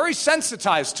through. I'm very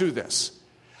sensitized to this.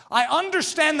 I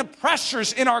understand the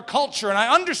pressures in our culture, and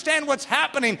I understand what's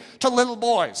happening to little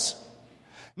boys.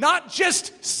 Not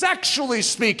just sexually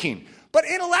speaking, but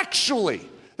intellectually.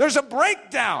 There's a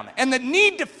breakdown, and the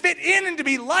need to fit in and to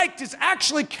be liked is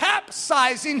actually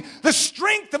capsizing the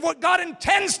strength of what God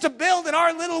intends to build in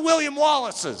our little William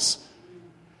Wallaces.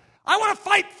 I want to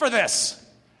fight for this.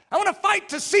 I want to fight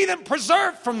to see them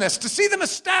preserved from this, to see them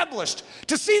established,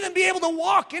 to see them be able to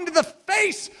walk into the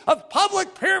face of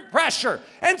public peer pressure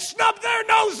and snub their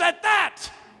nose at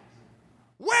that.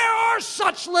 Where are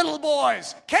such little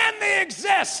boys? Can they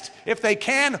exist? If they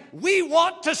can, we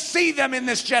want to see them in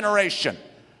this generation.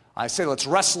 I say let's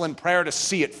wrestle in prayer to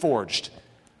see it forged.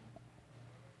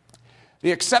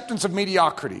 The acceptance of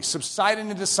mediocrity,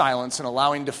 subsiding into silence and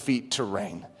allowing defeat to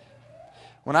reign.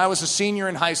 When I was a senior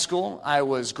in high school, I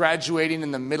was graduating in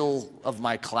the middle of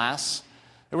my class.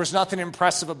 There was nothing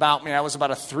impressive about me. I was about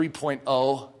a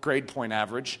 3.0 grade point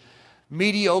average.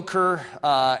 Mediocre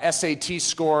SAT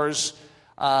scores,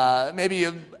 maybe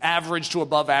average to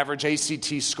above average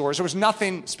ACT scores. There was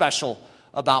nothing special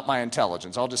about my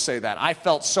intelligence. I'll just say that. I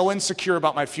felt so insecure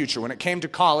about my future. When it came to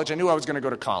college, I knew I was going to go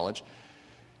to college.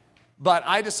 But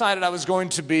I decided I was going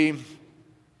to be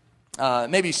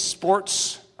maybe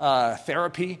sports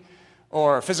therapy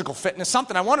or physical fitness,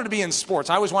 something. I wanted to be in sports.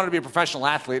 I always wanted to be a professional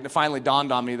athlete, and it finally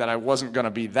dawned on me that I wasn't going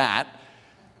to be that.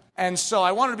 And so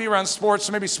I wanted to be around sports,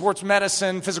 so maybe sports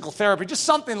medicine, physical therapy, just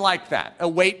something like that. A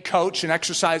weight coach, an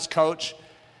exercise coach.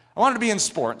 I wanted to be in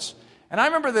sports. And I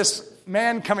remember this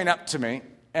man coming up to me,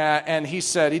 and he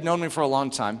said, he'd known me for a long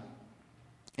time.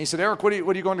 He said, Eric, what are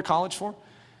you going to college for?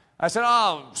 I said,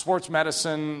 sports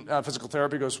medicine, physical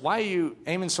therapy. He goes, why are you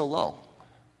aiming so low?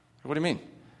 What do you mean?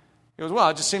 He goes, well,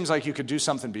 it just seems like you could do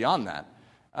something beyond that.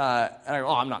 And I go,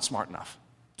 I'm not smart enough.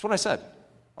 That's what I said.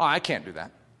 I can't do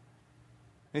that.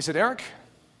 And he said, Eric,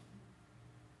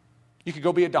 you could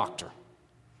go be a doctor.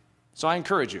 So I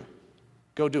encourage you,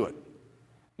 go do it.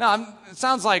 Now, it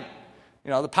sounds like,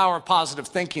 the power of positive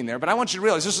thinking there, but I want you to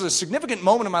realize this was a significant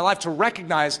moment in my life to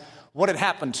recognize what had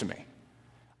happened to me.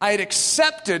 I had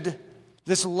accepted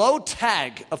this low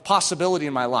tag of possibility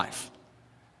in my life.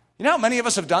 You know how many of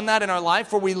us have done that in our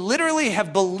life, where we literally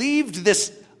have believed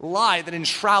this lie that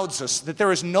enshrouds us, that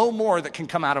there is no more that can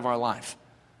come out of our life.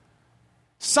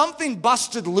 Something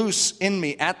busted loose in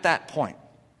me at that point.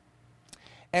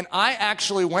 And I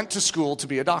actually went to school to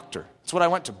be a doctor. That's what I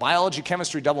went to, biology,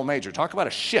 chemistry, double major. Talk about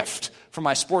a shift from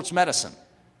my sports medicine.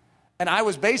 And I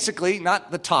was basically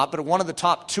not the top, but one of the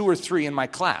top 2 or 3 in my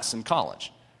class in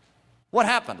college. What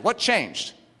happened? What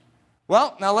changed?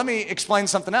 Well, now let me explain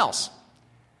something else.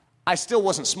 I still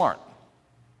wasn't smart.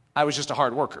 I was just a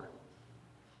hard worker.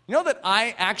 You know that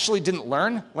I actually didn't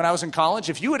learn when I was in college?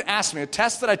 If you had asked me, a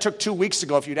test that I took 2 weeks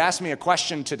ago, if you'd asked me a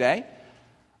question today,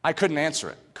 I couldn't answer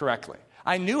it correctly.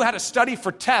 I knew how to study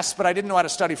for tests, but I didn't know how to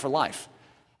study for life.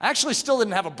 I actually still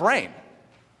didn't have a brain.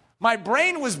 My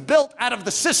brain was built out of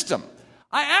the system.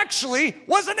 I actually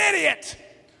was an idiot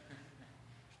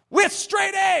with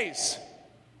straight A's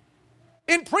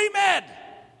in pre-med.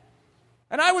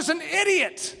 And I was an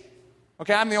idiot.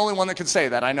 Okay, I'm the only one that can say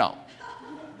that, I know.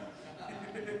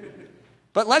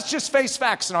 But let's just face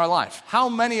facts in our life. How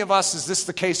many of us is this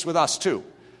the case with us too?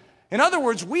 In other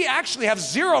words, we actually have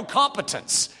zero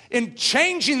competence in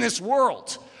changing this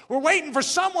world. We're waiting for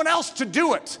someone else to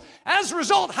do it. As a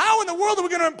result, how in the world are we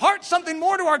going to impart something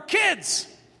more to our kids?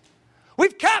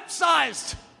 We've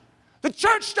capsized. The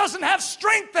church doesn't have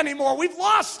strength anymore. We've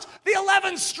lost the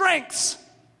 11 strengths.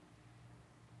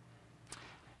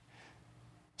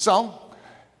 So,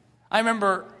 I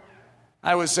remember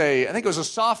I think it was a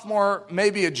sophomore,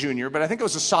 maybe a junior, but I think it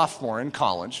was a sophomore in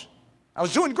college. I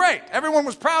was doing great. Everyone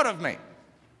was proud of me.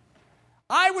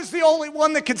 I was the only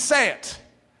one that could say it.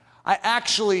 I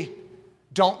actually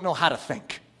don't know how to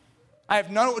think. I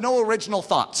have no original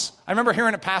thoughts. I remember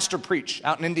hearing a pastor preach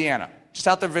out in Indiana, just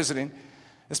out there visiting.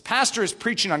 This pastor is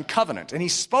preaching on covenant, and he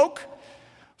spoke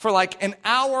for like an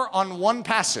hour on one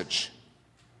passage.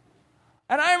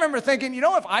 And I remember thinking,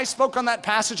 if I spoke on that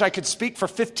passage, I could speak for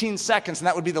 15 seconds, and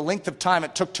that would be the length of time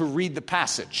it took to read the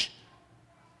passage.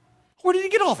 Where did he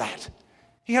get all that?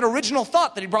 He had original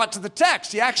thought that he brought to the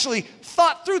text. He actually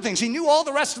thought through things. He knew all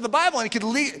the rest of the Bible, and he could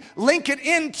link it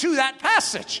into that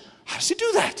passage. How does he do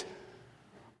that?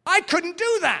 I couldn't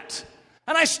do that.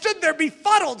 And I stood there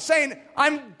befuddled, saying,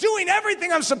 I'm doing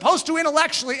everything I'm supposed to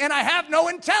intellectually, and I have no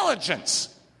intelligence.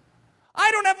 I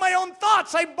don't have my own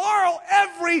thoughts. I borrow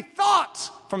every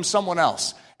thought from someone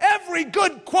else. Every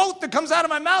good quote that comes out of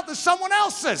my mouth is someone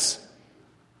else's.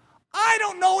 I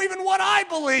don't know even what I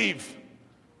believe.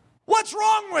 What's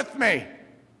wrong with me?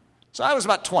 So I was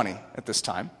about 20 at this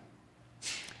time.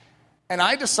 And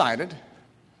I decided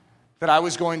that I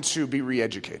was going to be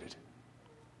re-educated.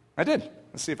 I did.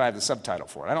 Let's see if I have the subtitle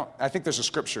for it. I think there's a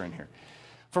scripture in here.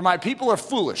 For my people are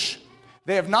foolish.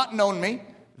 They have not known me.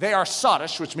 They are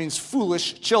sottish, which means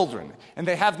foolish children, and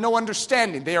they have no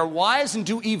understanding. They are wise and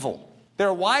do evil. They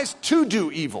are wise to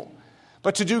do evil,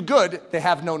 but to do good, they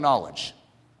have no knowledge.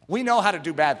 We know how to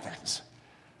do bad things.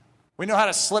 We know how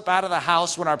to slip out of the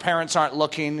house when our parents aren't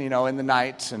looking, in the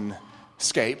night and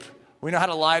escape. We know how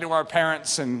to lie to our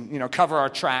parents and, cover our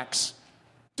tracks.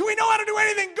 Do we know how to do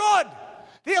anything good?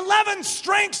 The 11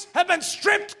 strengths have been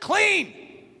stripped clean.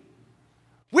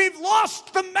 We've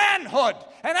lost the manhood,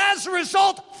 and as a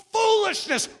result,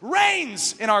 foolishness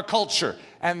reigns in our culture,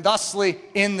 and thusly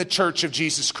in the Church of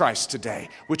Jesus Christ today,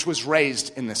 which was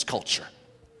raised in this culture.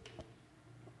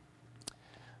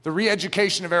 The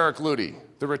re-education of Eric Ludy,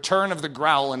 the return of the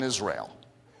growl in Israel.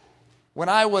 When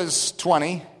I was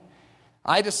 20,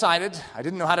 I decided I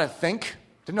didn't know how to think,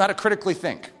 didn't know how to critically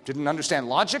think, didn't understand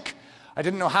logic, I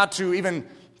didn't know how to even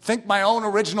think my own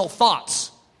original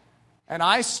thoughts. And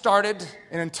I started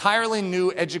an entirely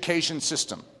new education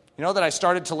system. You know that I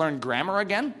started to learn grammar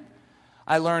again?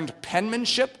 I learned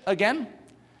penmanship again.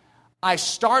 I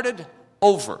started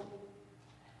over.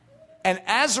 And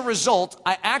as a result,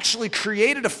 I actually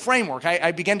created a framework.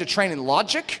 I began to train in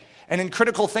logic and in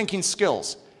critical thinking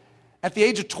skills. At the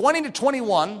age of 20 to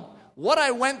 21, what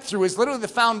I went through is literally the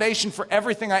foundation for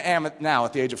everything I am now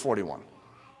at the age of 41.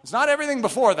 It's not everything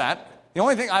before that. The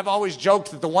only thing I've always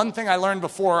joked that the one thing I learned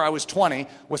before I was 20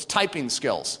 was typing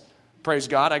skills. Praise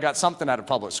God, I got something out of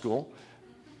public school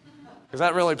because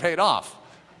that really paid off.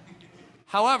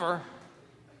 However,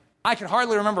 I can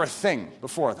hardly remember a thing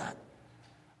before that.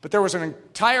 But there was an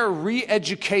entire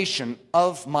re-education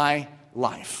of my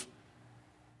life.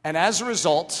 And as a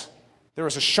result, there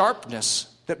was a sharpness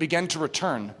that began to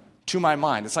return to my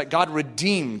mind. It's like God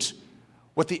redeemed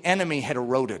what the enemy had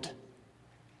eroded.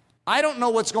 I don't know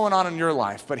what's going on in your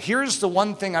life, but here's the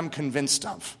one thing I'm convinced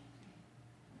of.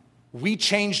 We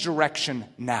change direction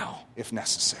now, if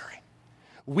necessary.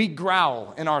 We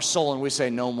growl in our soul and we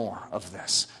say, no more of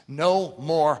this. No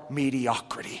more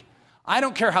mediocrity. I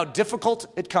don't care how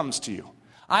difficult it comes to you.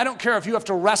 I don't care if you have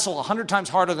to wrestle 100 times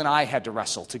harder than I had to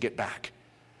wrestle to get back.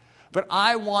 But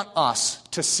I want us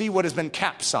to see what has been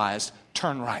capsized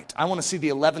turn right. I want to see the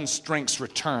 11 strengths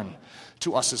return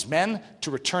to us as men,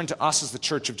 to return to us as the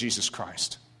church of Jesus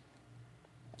Christ.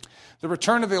 The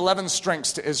return of the 11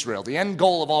 strengths to Israel, the end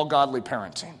goal of all godly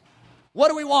parenting. What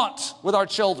do we want with our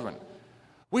children?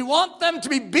 We want them to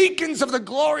be beacons of the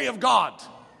glory of God.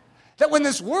 That when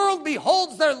this world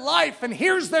beholds their life and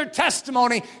hears their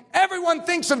testimony, everyone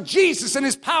thinks of Jesus and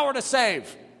his power to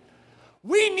save.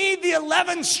 We need the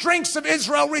 11 strengths of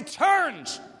Israel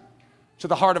returned to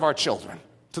the heart of our children,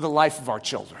 to the life of our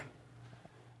children.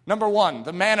 Number 1,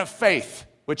 the man of faith,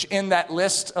 which in that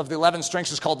list of the 11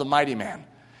 strengths is called the mighty man.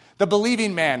 The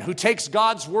believing man who takes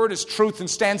God's word as truth and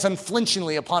stands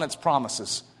unflinchingly upon its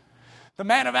promises. The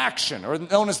man of action, or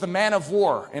known as the man of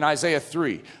war in Isaiah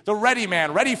 3. The ready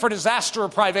man, ready for disaster or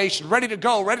privation, ready to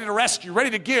go, ready to rescue,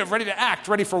 ready to give, ready to act,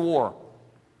 ready for war.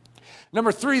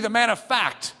 Number 3, the man of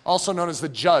fact, also known as the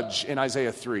judge in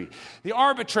Isaiah 3. The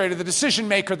arbitrator, the decision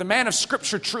maker, the man of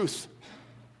scripture truth.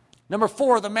 Number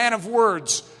 4, the man of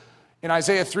words in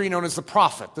Isaiah 3, known as the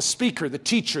prophet, the speaker, the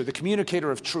teacher, the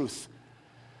communicator of truth.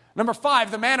 Number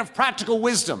 5, the man of practical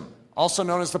wisdom, also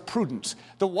known as the prudent,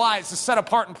 the wise, the set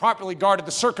apart and properly guarded,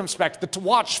 the circumspect, the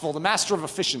watchful, the master of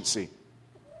efficiency.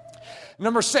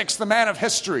 Number 6, the man of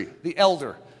history, the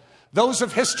elder. Those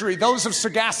of history, those of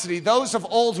sagacity, those of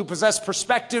old who possess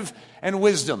perspective and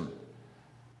wisdom.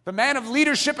 The man of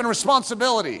leadership and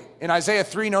responsibility, in Isaiah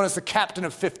 3, known as the captain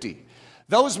of 50.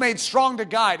 Those made strong to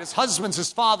guide as husbands,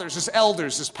 as fathers, as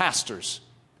elders, as pastors.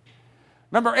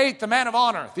 Number 8, the man of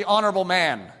honor, the honorable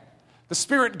man. The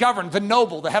spirit governed, the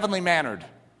noble, the heavenly mannered.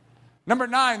 Number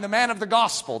 9, the man of the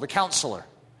gospel, the counselor.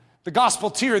 The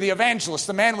gospel-teer, the evangelist,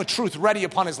 the man with truth ready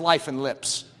upon his life and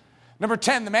lips. Number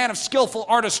 10, the man of skillful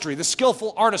artistry, the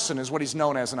skillful artisan is what he's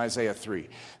known as in Isaiah 3.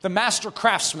 The master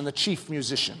craftsman, the chief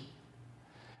musician.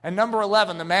 And number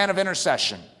 11, the man of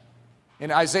intercession. In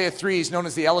Isaiah 3, he's known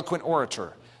as the eloquent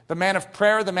orator. The man of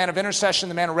prayer, the man of intercession,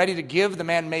 the man ready to give, the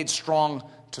man made strong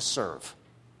to serve.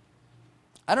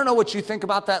 I don't know what you think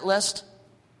about that list.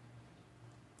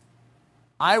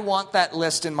 I want that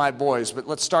list in my boys, but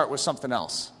let's start with something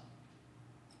else.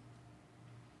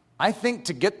 I think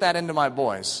to get that into my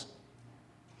boys,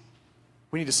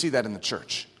 we need to see that in the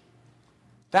church.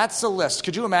 That's the list.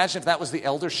 Could you imagine if that was the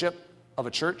eldership of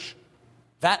a church?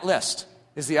 That list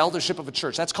is the eldership of a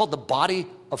church. That's called the body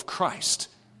of Christ.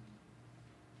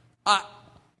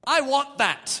 I want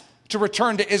that to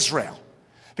return to Israel.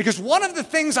 Because one of the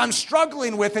things I'm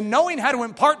struggling with in knowing how to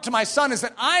impart to my son is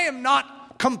that I am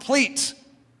not complete.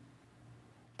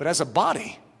 But as a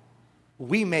body,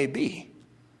 we may be.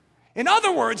 In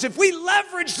other words, if we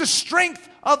leverage the strength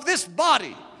of this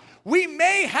body, we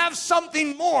may have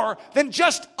something more than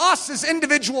just us as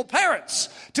individual parents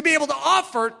to be able to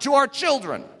offer to our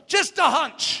children. Just a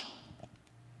hunch.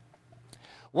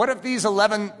 What if these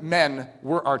 11 men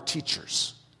were our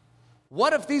teachers?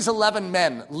 What if these 11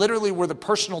 men literally were the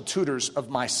personal tutors of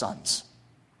my sons?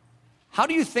 How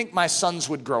do you think my sons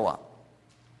would grow up?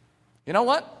 You know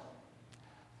what?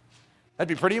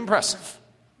 That'd be pretty impressive.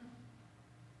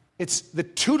 It's the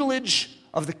tutelage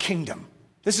of the kingdom.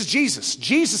 This is Jesus.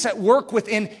 Jesus at work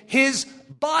within his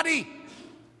body.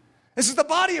 This is the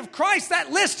body of Christ. That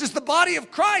list is the body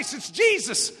of Christ. It's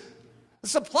Jesus. The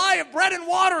supply of bread and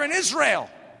water in Israel.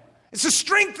 It's the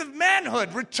strength of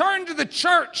manhood. Return to the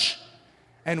church.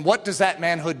 And what does that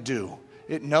manhood do?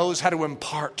 It knows how to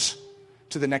impart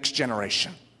to the next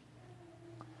generation.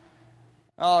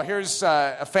 Oh, here's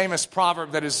a famous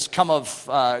proverb that has come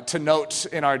to note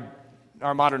in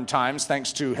our modern times,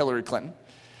 thanks to Hillary Clinton.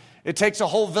 It takes a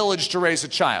whole village to raise a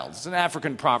child. It's an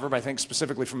African proverb, I think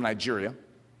specifically from Nigeria.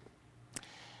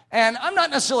 And I'm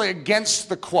not necessarily against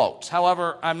the quote.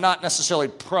 However, I'm not necessarily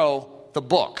pro the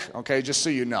book, okay, just so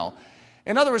you know.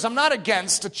 In other words, I'm not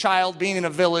against a child being in a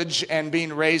village and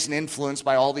being raised and influenced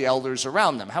by all the elders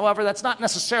around them. However, that's not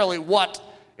necessarily what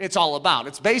it's all about.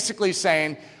 It's basically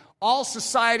saying all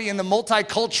society and the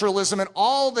multiculturalism and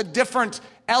all the different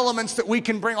elements that we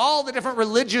can bring, all the different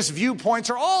religious viewpoints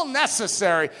are all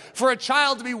necessary for a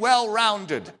child to be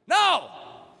well-rounded. No!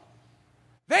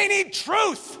 They need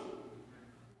truth.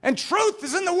 And truth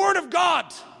is in the Word of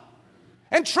God.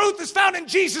 And truth is found in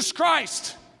Jesus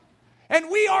Christ. And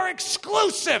we are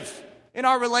exclusive in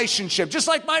our relationship. Just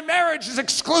like my marriage is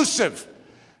exclusive,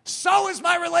 so is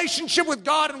my relationship with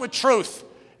God and with truth.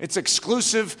 It's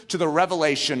exclusive to the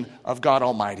revelation of God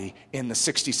Almighty in the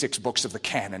 66 books of the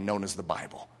canon known as the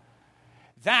Bible.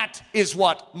 That is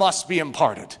what must be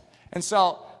imparted. And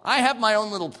so I have my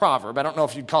own little proverb. I don't know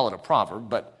if you'd call it a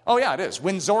proverb, but oh yeah, it is.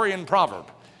 Windsorian proverb.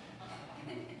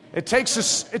 It takes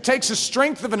the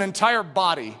strength of an entire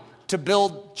body to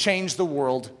build, change the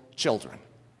world, children.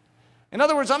 In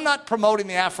other words, I'm not promoting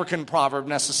the African proverb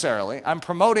necessarily. I'm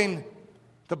promoting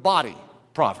the body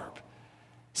proverb.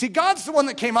 See, God's the one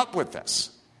that came up with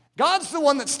this. God's the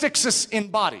one that sticks us in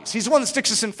bodies. He's the one that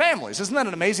sticks us in families. Isn't that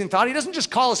an amazing thought? He doesn't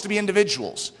just call us to be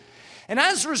individuals. And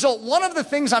as a result, one of the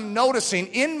things I'm noticing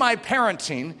in my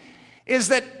parenting is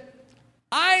that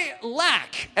I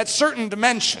lack at certain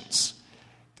dimensions.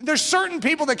 There's certain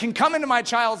people that can come into my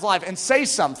child's life and say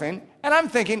something, and I'm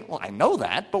thinking, well, I know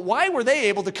that, but why were they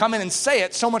able to come in and say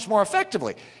it so much more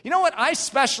effectively? You know what? I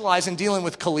specialize in dealing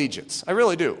with collegiates. I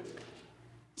really do.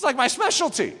 It's like my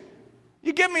specialty.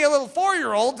 You give me a little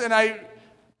 4-year-old, and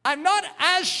I'm not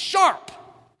as sharp.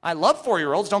 I love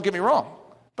 4-year-olds, don't get me wrong,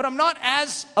 but I'm not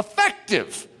as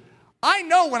effective. I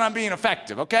know when I'm being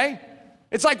effective, okay?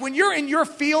 It's like when you're in your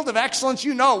field of excellence,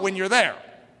 you know when you're there.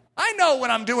 I know when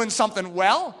I'm doing something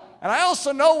well, and I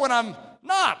also know when I'm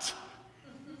not.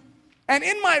 And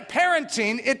in my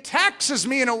parenting, it taxes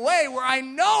me in a way where I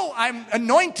know I'm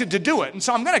anointed to do it, and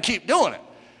so I'm going to keep doing it.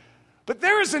 But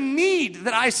there is a need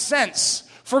that I sense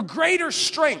for greater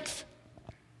strength.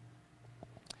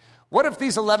 What if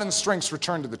these 11 strengths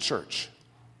return to the church?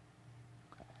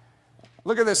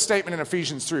 Look at this statement in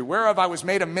Ephesians 3. Whereof I was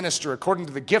made a minister according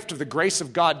to the gift of the grace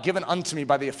of God given unto me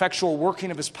by the effectual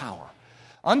working of his power.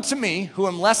 Unto me, who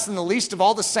am less than the least of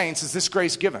all the saints, is this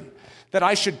grace given, that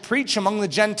I should preach among the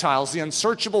Gentiles the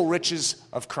unsearchable riches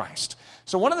of Christ.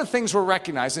 So one of the things we're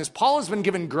recognizing is Paul has been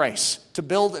given grace to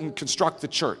build and construct the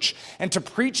church and to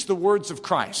preach the words of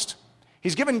Christ.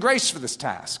 He's given grace for this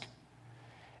task.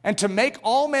 And to make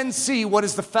all men see what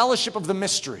is the fellowship of the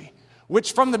mystery,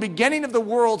 which from the beginning of the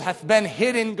world hath been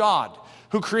hid in God,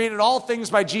 who created all things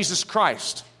by Jesus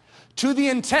Christ, to the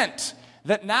intent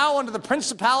that now unto the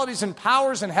principalities and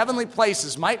powers in heavenly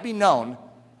places might be known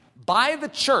by the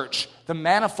church the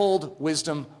manifold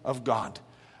wisdom of God,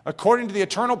 according to the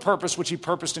eternal purpose which he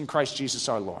purposed in Christ Jesus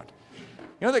our Lord.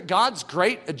 You know that God's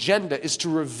great agenda is to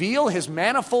reveal his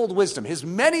manifold wisdom, his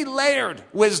many-layered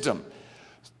wisdom,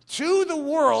 to the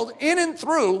world in and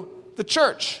through the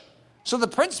church. So the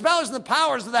principalities and the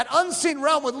powers of that unseen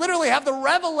realm would literally have the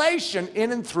revelation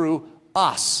in and through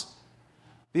us.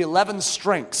 The 11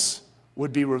 strengths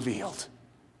would be revealed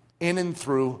in and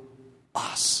through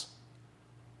us.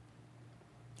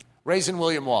 Raising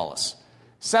William Wallace.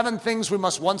 7 things we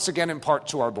must once again impart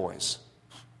to our boys.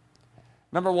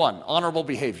 Number 1, honorable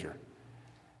behavior.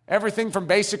 Everything from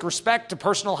basic respect to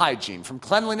personal hygiene, from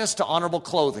cleanliness to honorable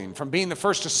clothing, from being the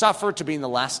first to suffer to being the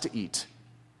last to eat.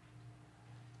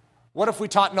 What if we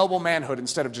taught noble manhood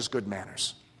instead of just good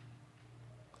manners?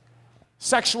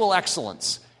 Sexual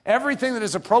excellence. Everything that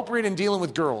is appropriate in dealing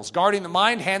with girls, guarding the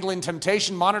mind, handling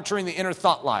temptation, monitoring the inner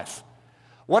thought life.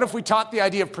 What if we taught the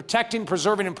idea of protecting,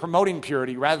 preserving, and promoting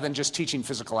purity rather than just teaching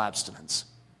physical abstinence?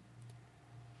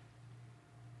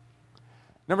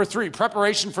 Number 3,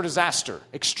 preparation for disaster,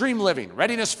 extreme living,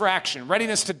 readiness for action,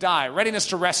 readiness to die, readiness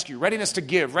to rescue, readiness to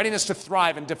give, readiness to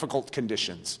thrive in difficult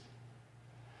conditions.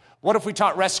 What if we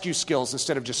taught rescue skills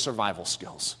instead of just survival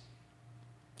skills?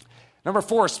 Number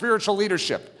 4, spiritual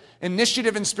leadership.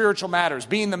 Initiative in spiritual matters,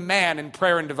 being the man in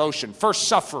prayer and devotion, first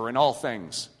sufferer in all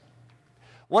things.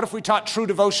 What if we taught true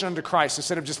devotion unto Christ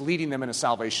instead of just leading them in a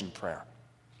salvation prayer?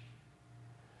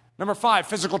 Number 5,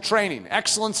 physical training,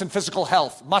 excellence in physical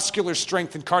health, muscular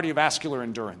strength, and cardiovascular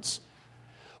endurance.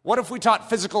 What if we taught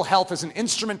physical health as an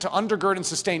instrument to undergird and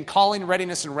sustain calling,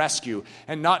 readiness, and rescue,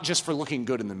 and not just for looking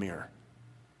good in the mirror?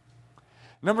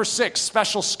 Number 6,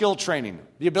 special skill training,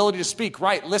 the ability to speak,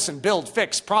 write, listen, build,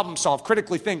 fix, problem solve,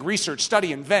 critically think, research,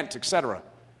 study, invent, etc.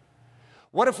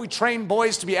 What if we train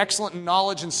boys to be excellent in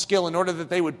knowledge and skill in order that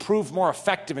they would prove more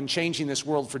effective in changing this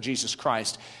world for Jesus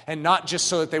Christ, and not just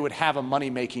so that they would have a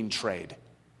money-making trade?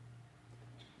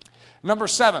 Number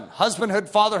 7, husbandhood,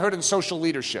 fatherhood, and social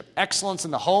leadership, excellence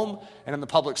in the home and in the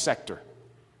public sector.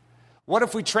 What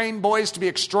if we train boys to be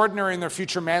extraordinary in their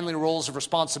future manly roles of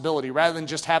responsibility rather than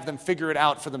just have them figure it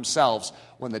out for themselves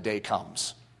when the day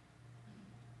comes?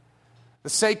 The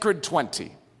Sacred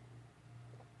 20.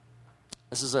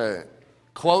 This is a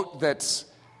quote that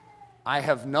I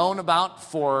have known about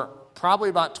for probably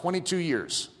about 22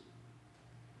 years.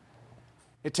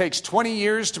 It takes 20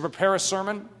 years to prepare a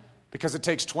sermon because it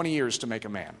takes 20 years to make a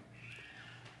man.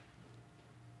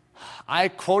 I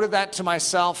quoted that to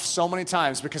myself so many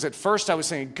times because at first I was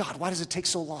saying, God, why does it take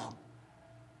so long?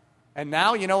 And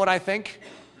now, you know what I think?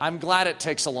 I'm glad it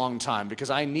takes a long time because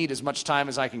I need as much time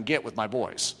as I can get with my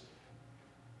boys.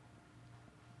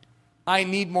 I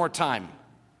need more time.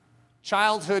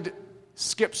 Childhood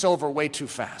skips over way too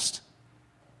fast.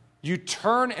 You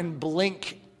turn and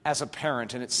blink as a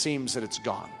parent and it seems that it's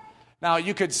gone. Now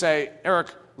you could say, Eric,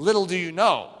 little do you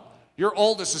know, your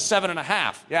oldest is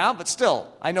 7.5. Yeah, but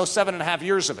still, I know 7.5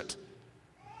 years of it.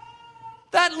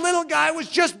 That little guy was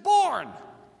just born.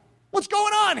 What's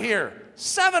going on here?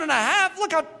 7.5?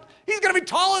 Look how, he's going to be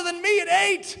taller than me at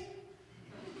 8.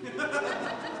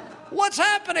 What's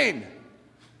happening?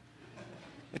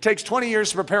 It takes 20 years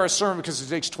to prepare a sermon because it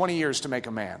takes 20 years to make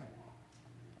a man.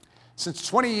 Since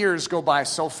 20 years go by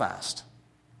so fast,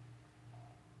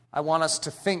 I want us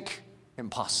to think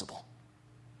impossible.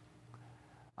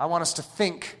 I want us to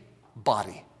think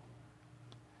body.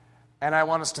 And I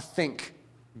want us to think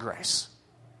grace.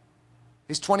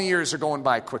 These 20 years are going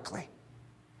by quickly.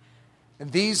 And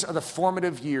these are the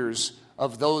formative years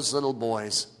of those little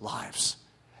boys' lives.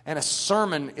 And a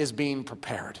sermon is being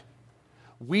prepared.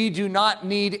 We do not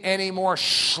need any more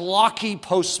schlocky,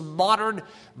 postmodern,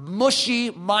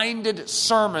 mushy-minded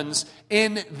sermons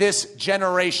in this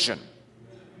generation.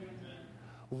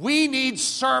 We need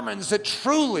sermons that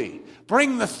truly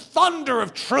bring the thunder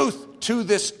of truth to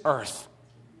this earth.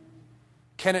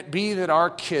 Can it be that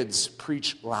our kids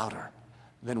preach louder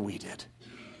than we did?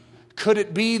 Could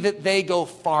it be that they go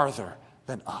farther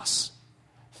than us?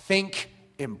 Think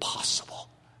impossible,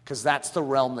 because that's the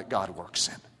realm that God works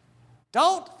in.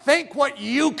 Don't think what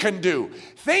you can do.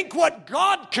 Think what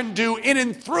God can do in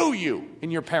and through you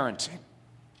in your parenting.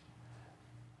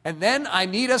 And then I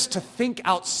need us to think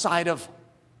outside of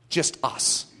just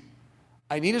us.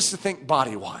 I need us to think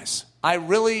body-wise. I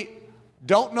really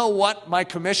don't know what my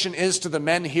commission is to the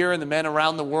men here and the men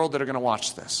around the world that are going to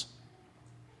watch this.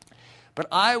 But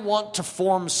I want to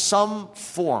form some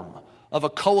form of a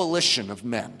coalition of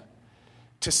men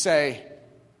to say,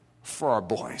 for our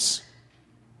boys,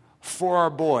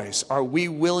 are we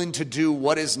willing to do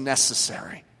what is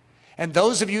necessary? And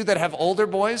those of you that have older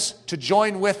boys, to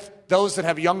join with those that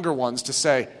have younger ones to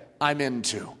say, I'm in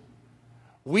too.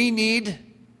 We need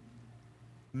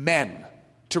men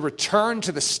to return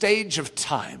to the stage of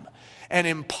time and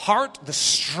impart the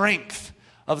strength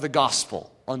of the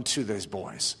gospel unto these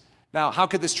boys. Now, how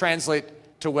could this translate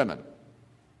to women?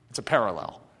 It's a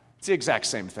parallel. It's the exact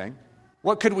same thing.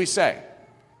 What could we say?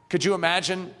 Could you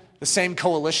imagine the same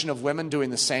coalition of women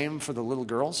doing the same for the little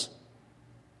girls?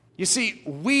 You see,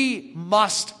 we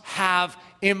must have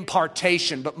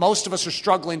impartation, but most of us are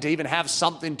struggling to even have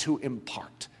something to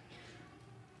impart.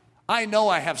 I know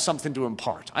I have something to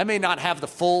impart. I may not have the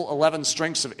full 11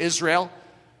 strengths of Israel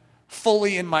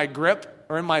fully in my grip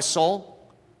or in my soul,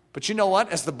 but you know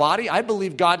what? As the body, I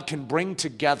believe God can bring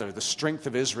together the strength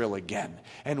of Israel again,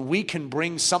 and we can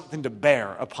bring something to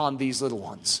bear upon these little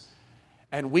ones,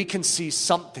 and we can see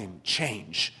something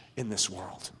change in this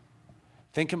world.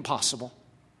 Think impossible,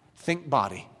 think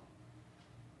body,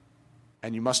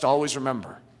 and you must always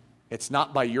remember, it's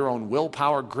not by your own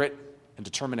willpower, grit, and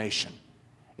determination.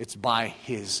 It's by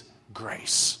His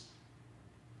grace.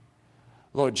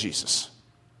 Lord Jesus,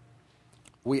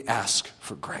 we ask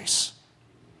for grace.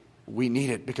 We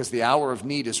need it because the hour of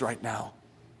need is right now.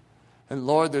 And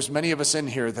Lord, there's many of us in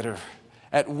here that are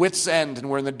at wit's end,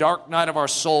 and we're in the dark night of our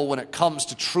soul when it comes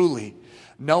to truly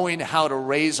knowing how to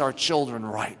raise our children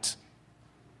right.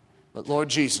 But Lord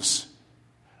Jesus,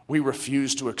 we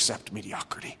refuse to accept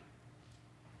mediocrity.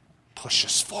 push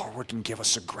us forward and give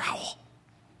us a growl.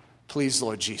 Please,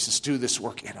 Lord Jesus, do this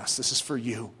work in us. This is for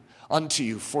you, unto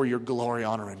you, for your glory,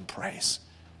 honor, and praise.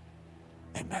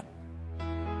 Amen.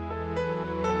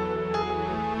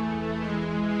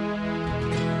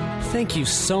 Thank you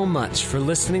so much for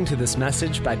listening to this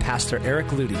message by Pastor Eric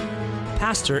Ludy,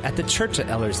 pastor at the Church at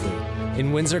Ellerslie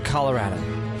in Windsor, Colorado.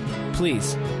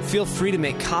 Please feel free to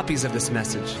make copies of this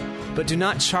message, but do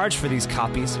not charge for these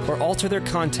copies or alter their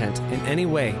content in any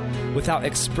way without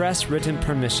express written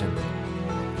permission.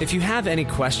 If you have any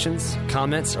questions,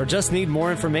 comments, or just need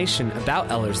more information about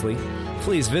Ellerslie,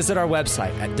 please visit our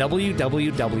website at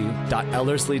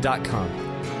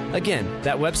www.ellerslie.com. Again,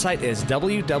 that website is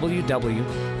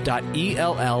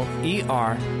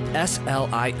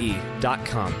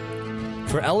www.ellerslie.com.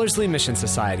 For Ellerslie Mission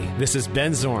Society, this is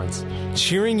Ben Zorns,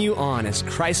 cheering you on as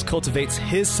Christ cultivates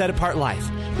His set-apart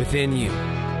life within you.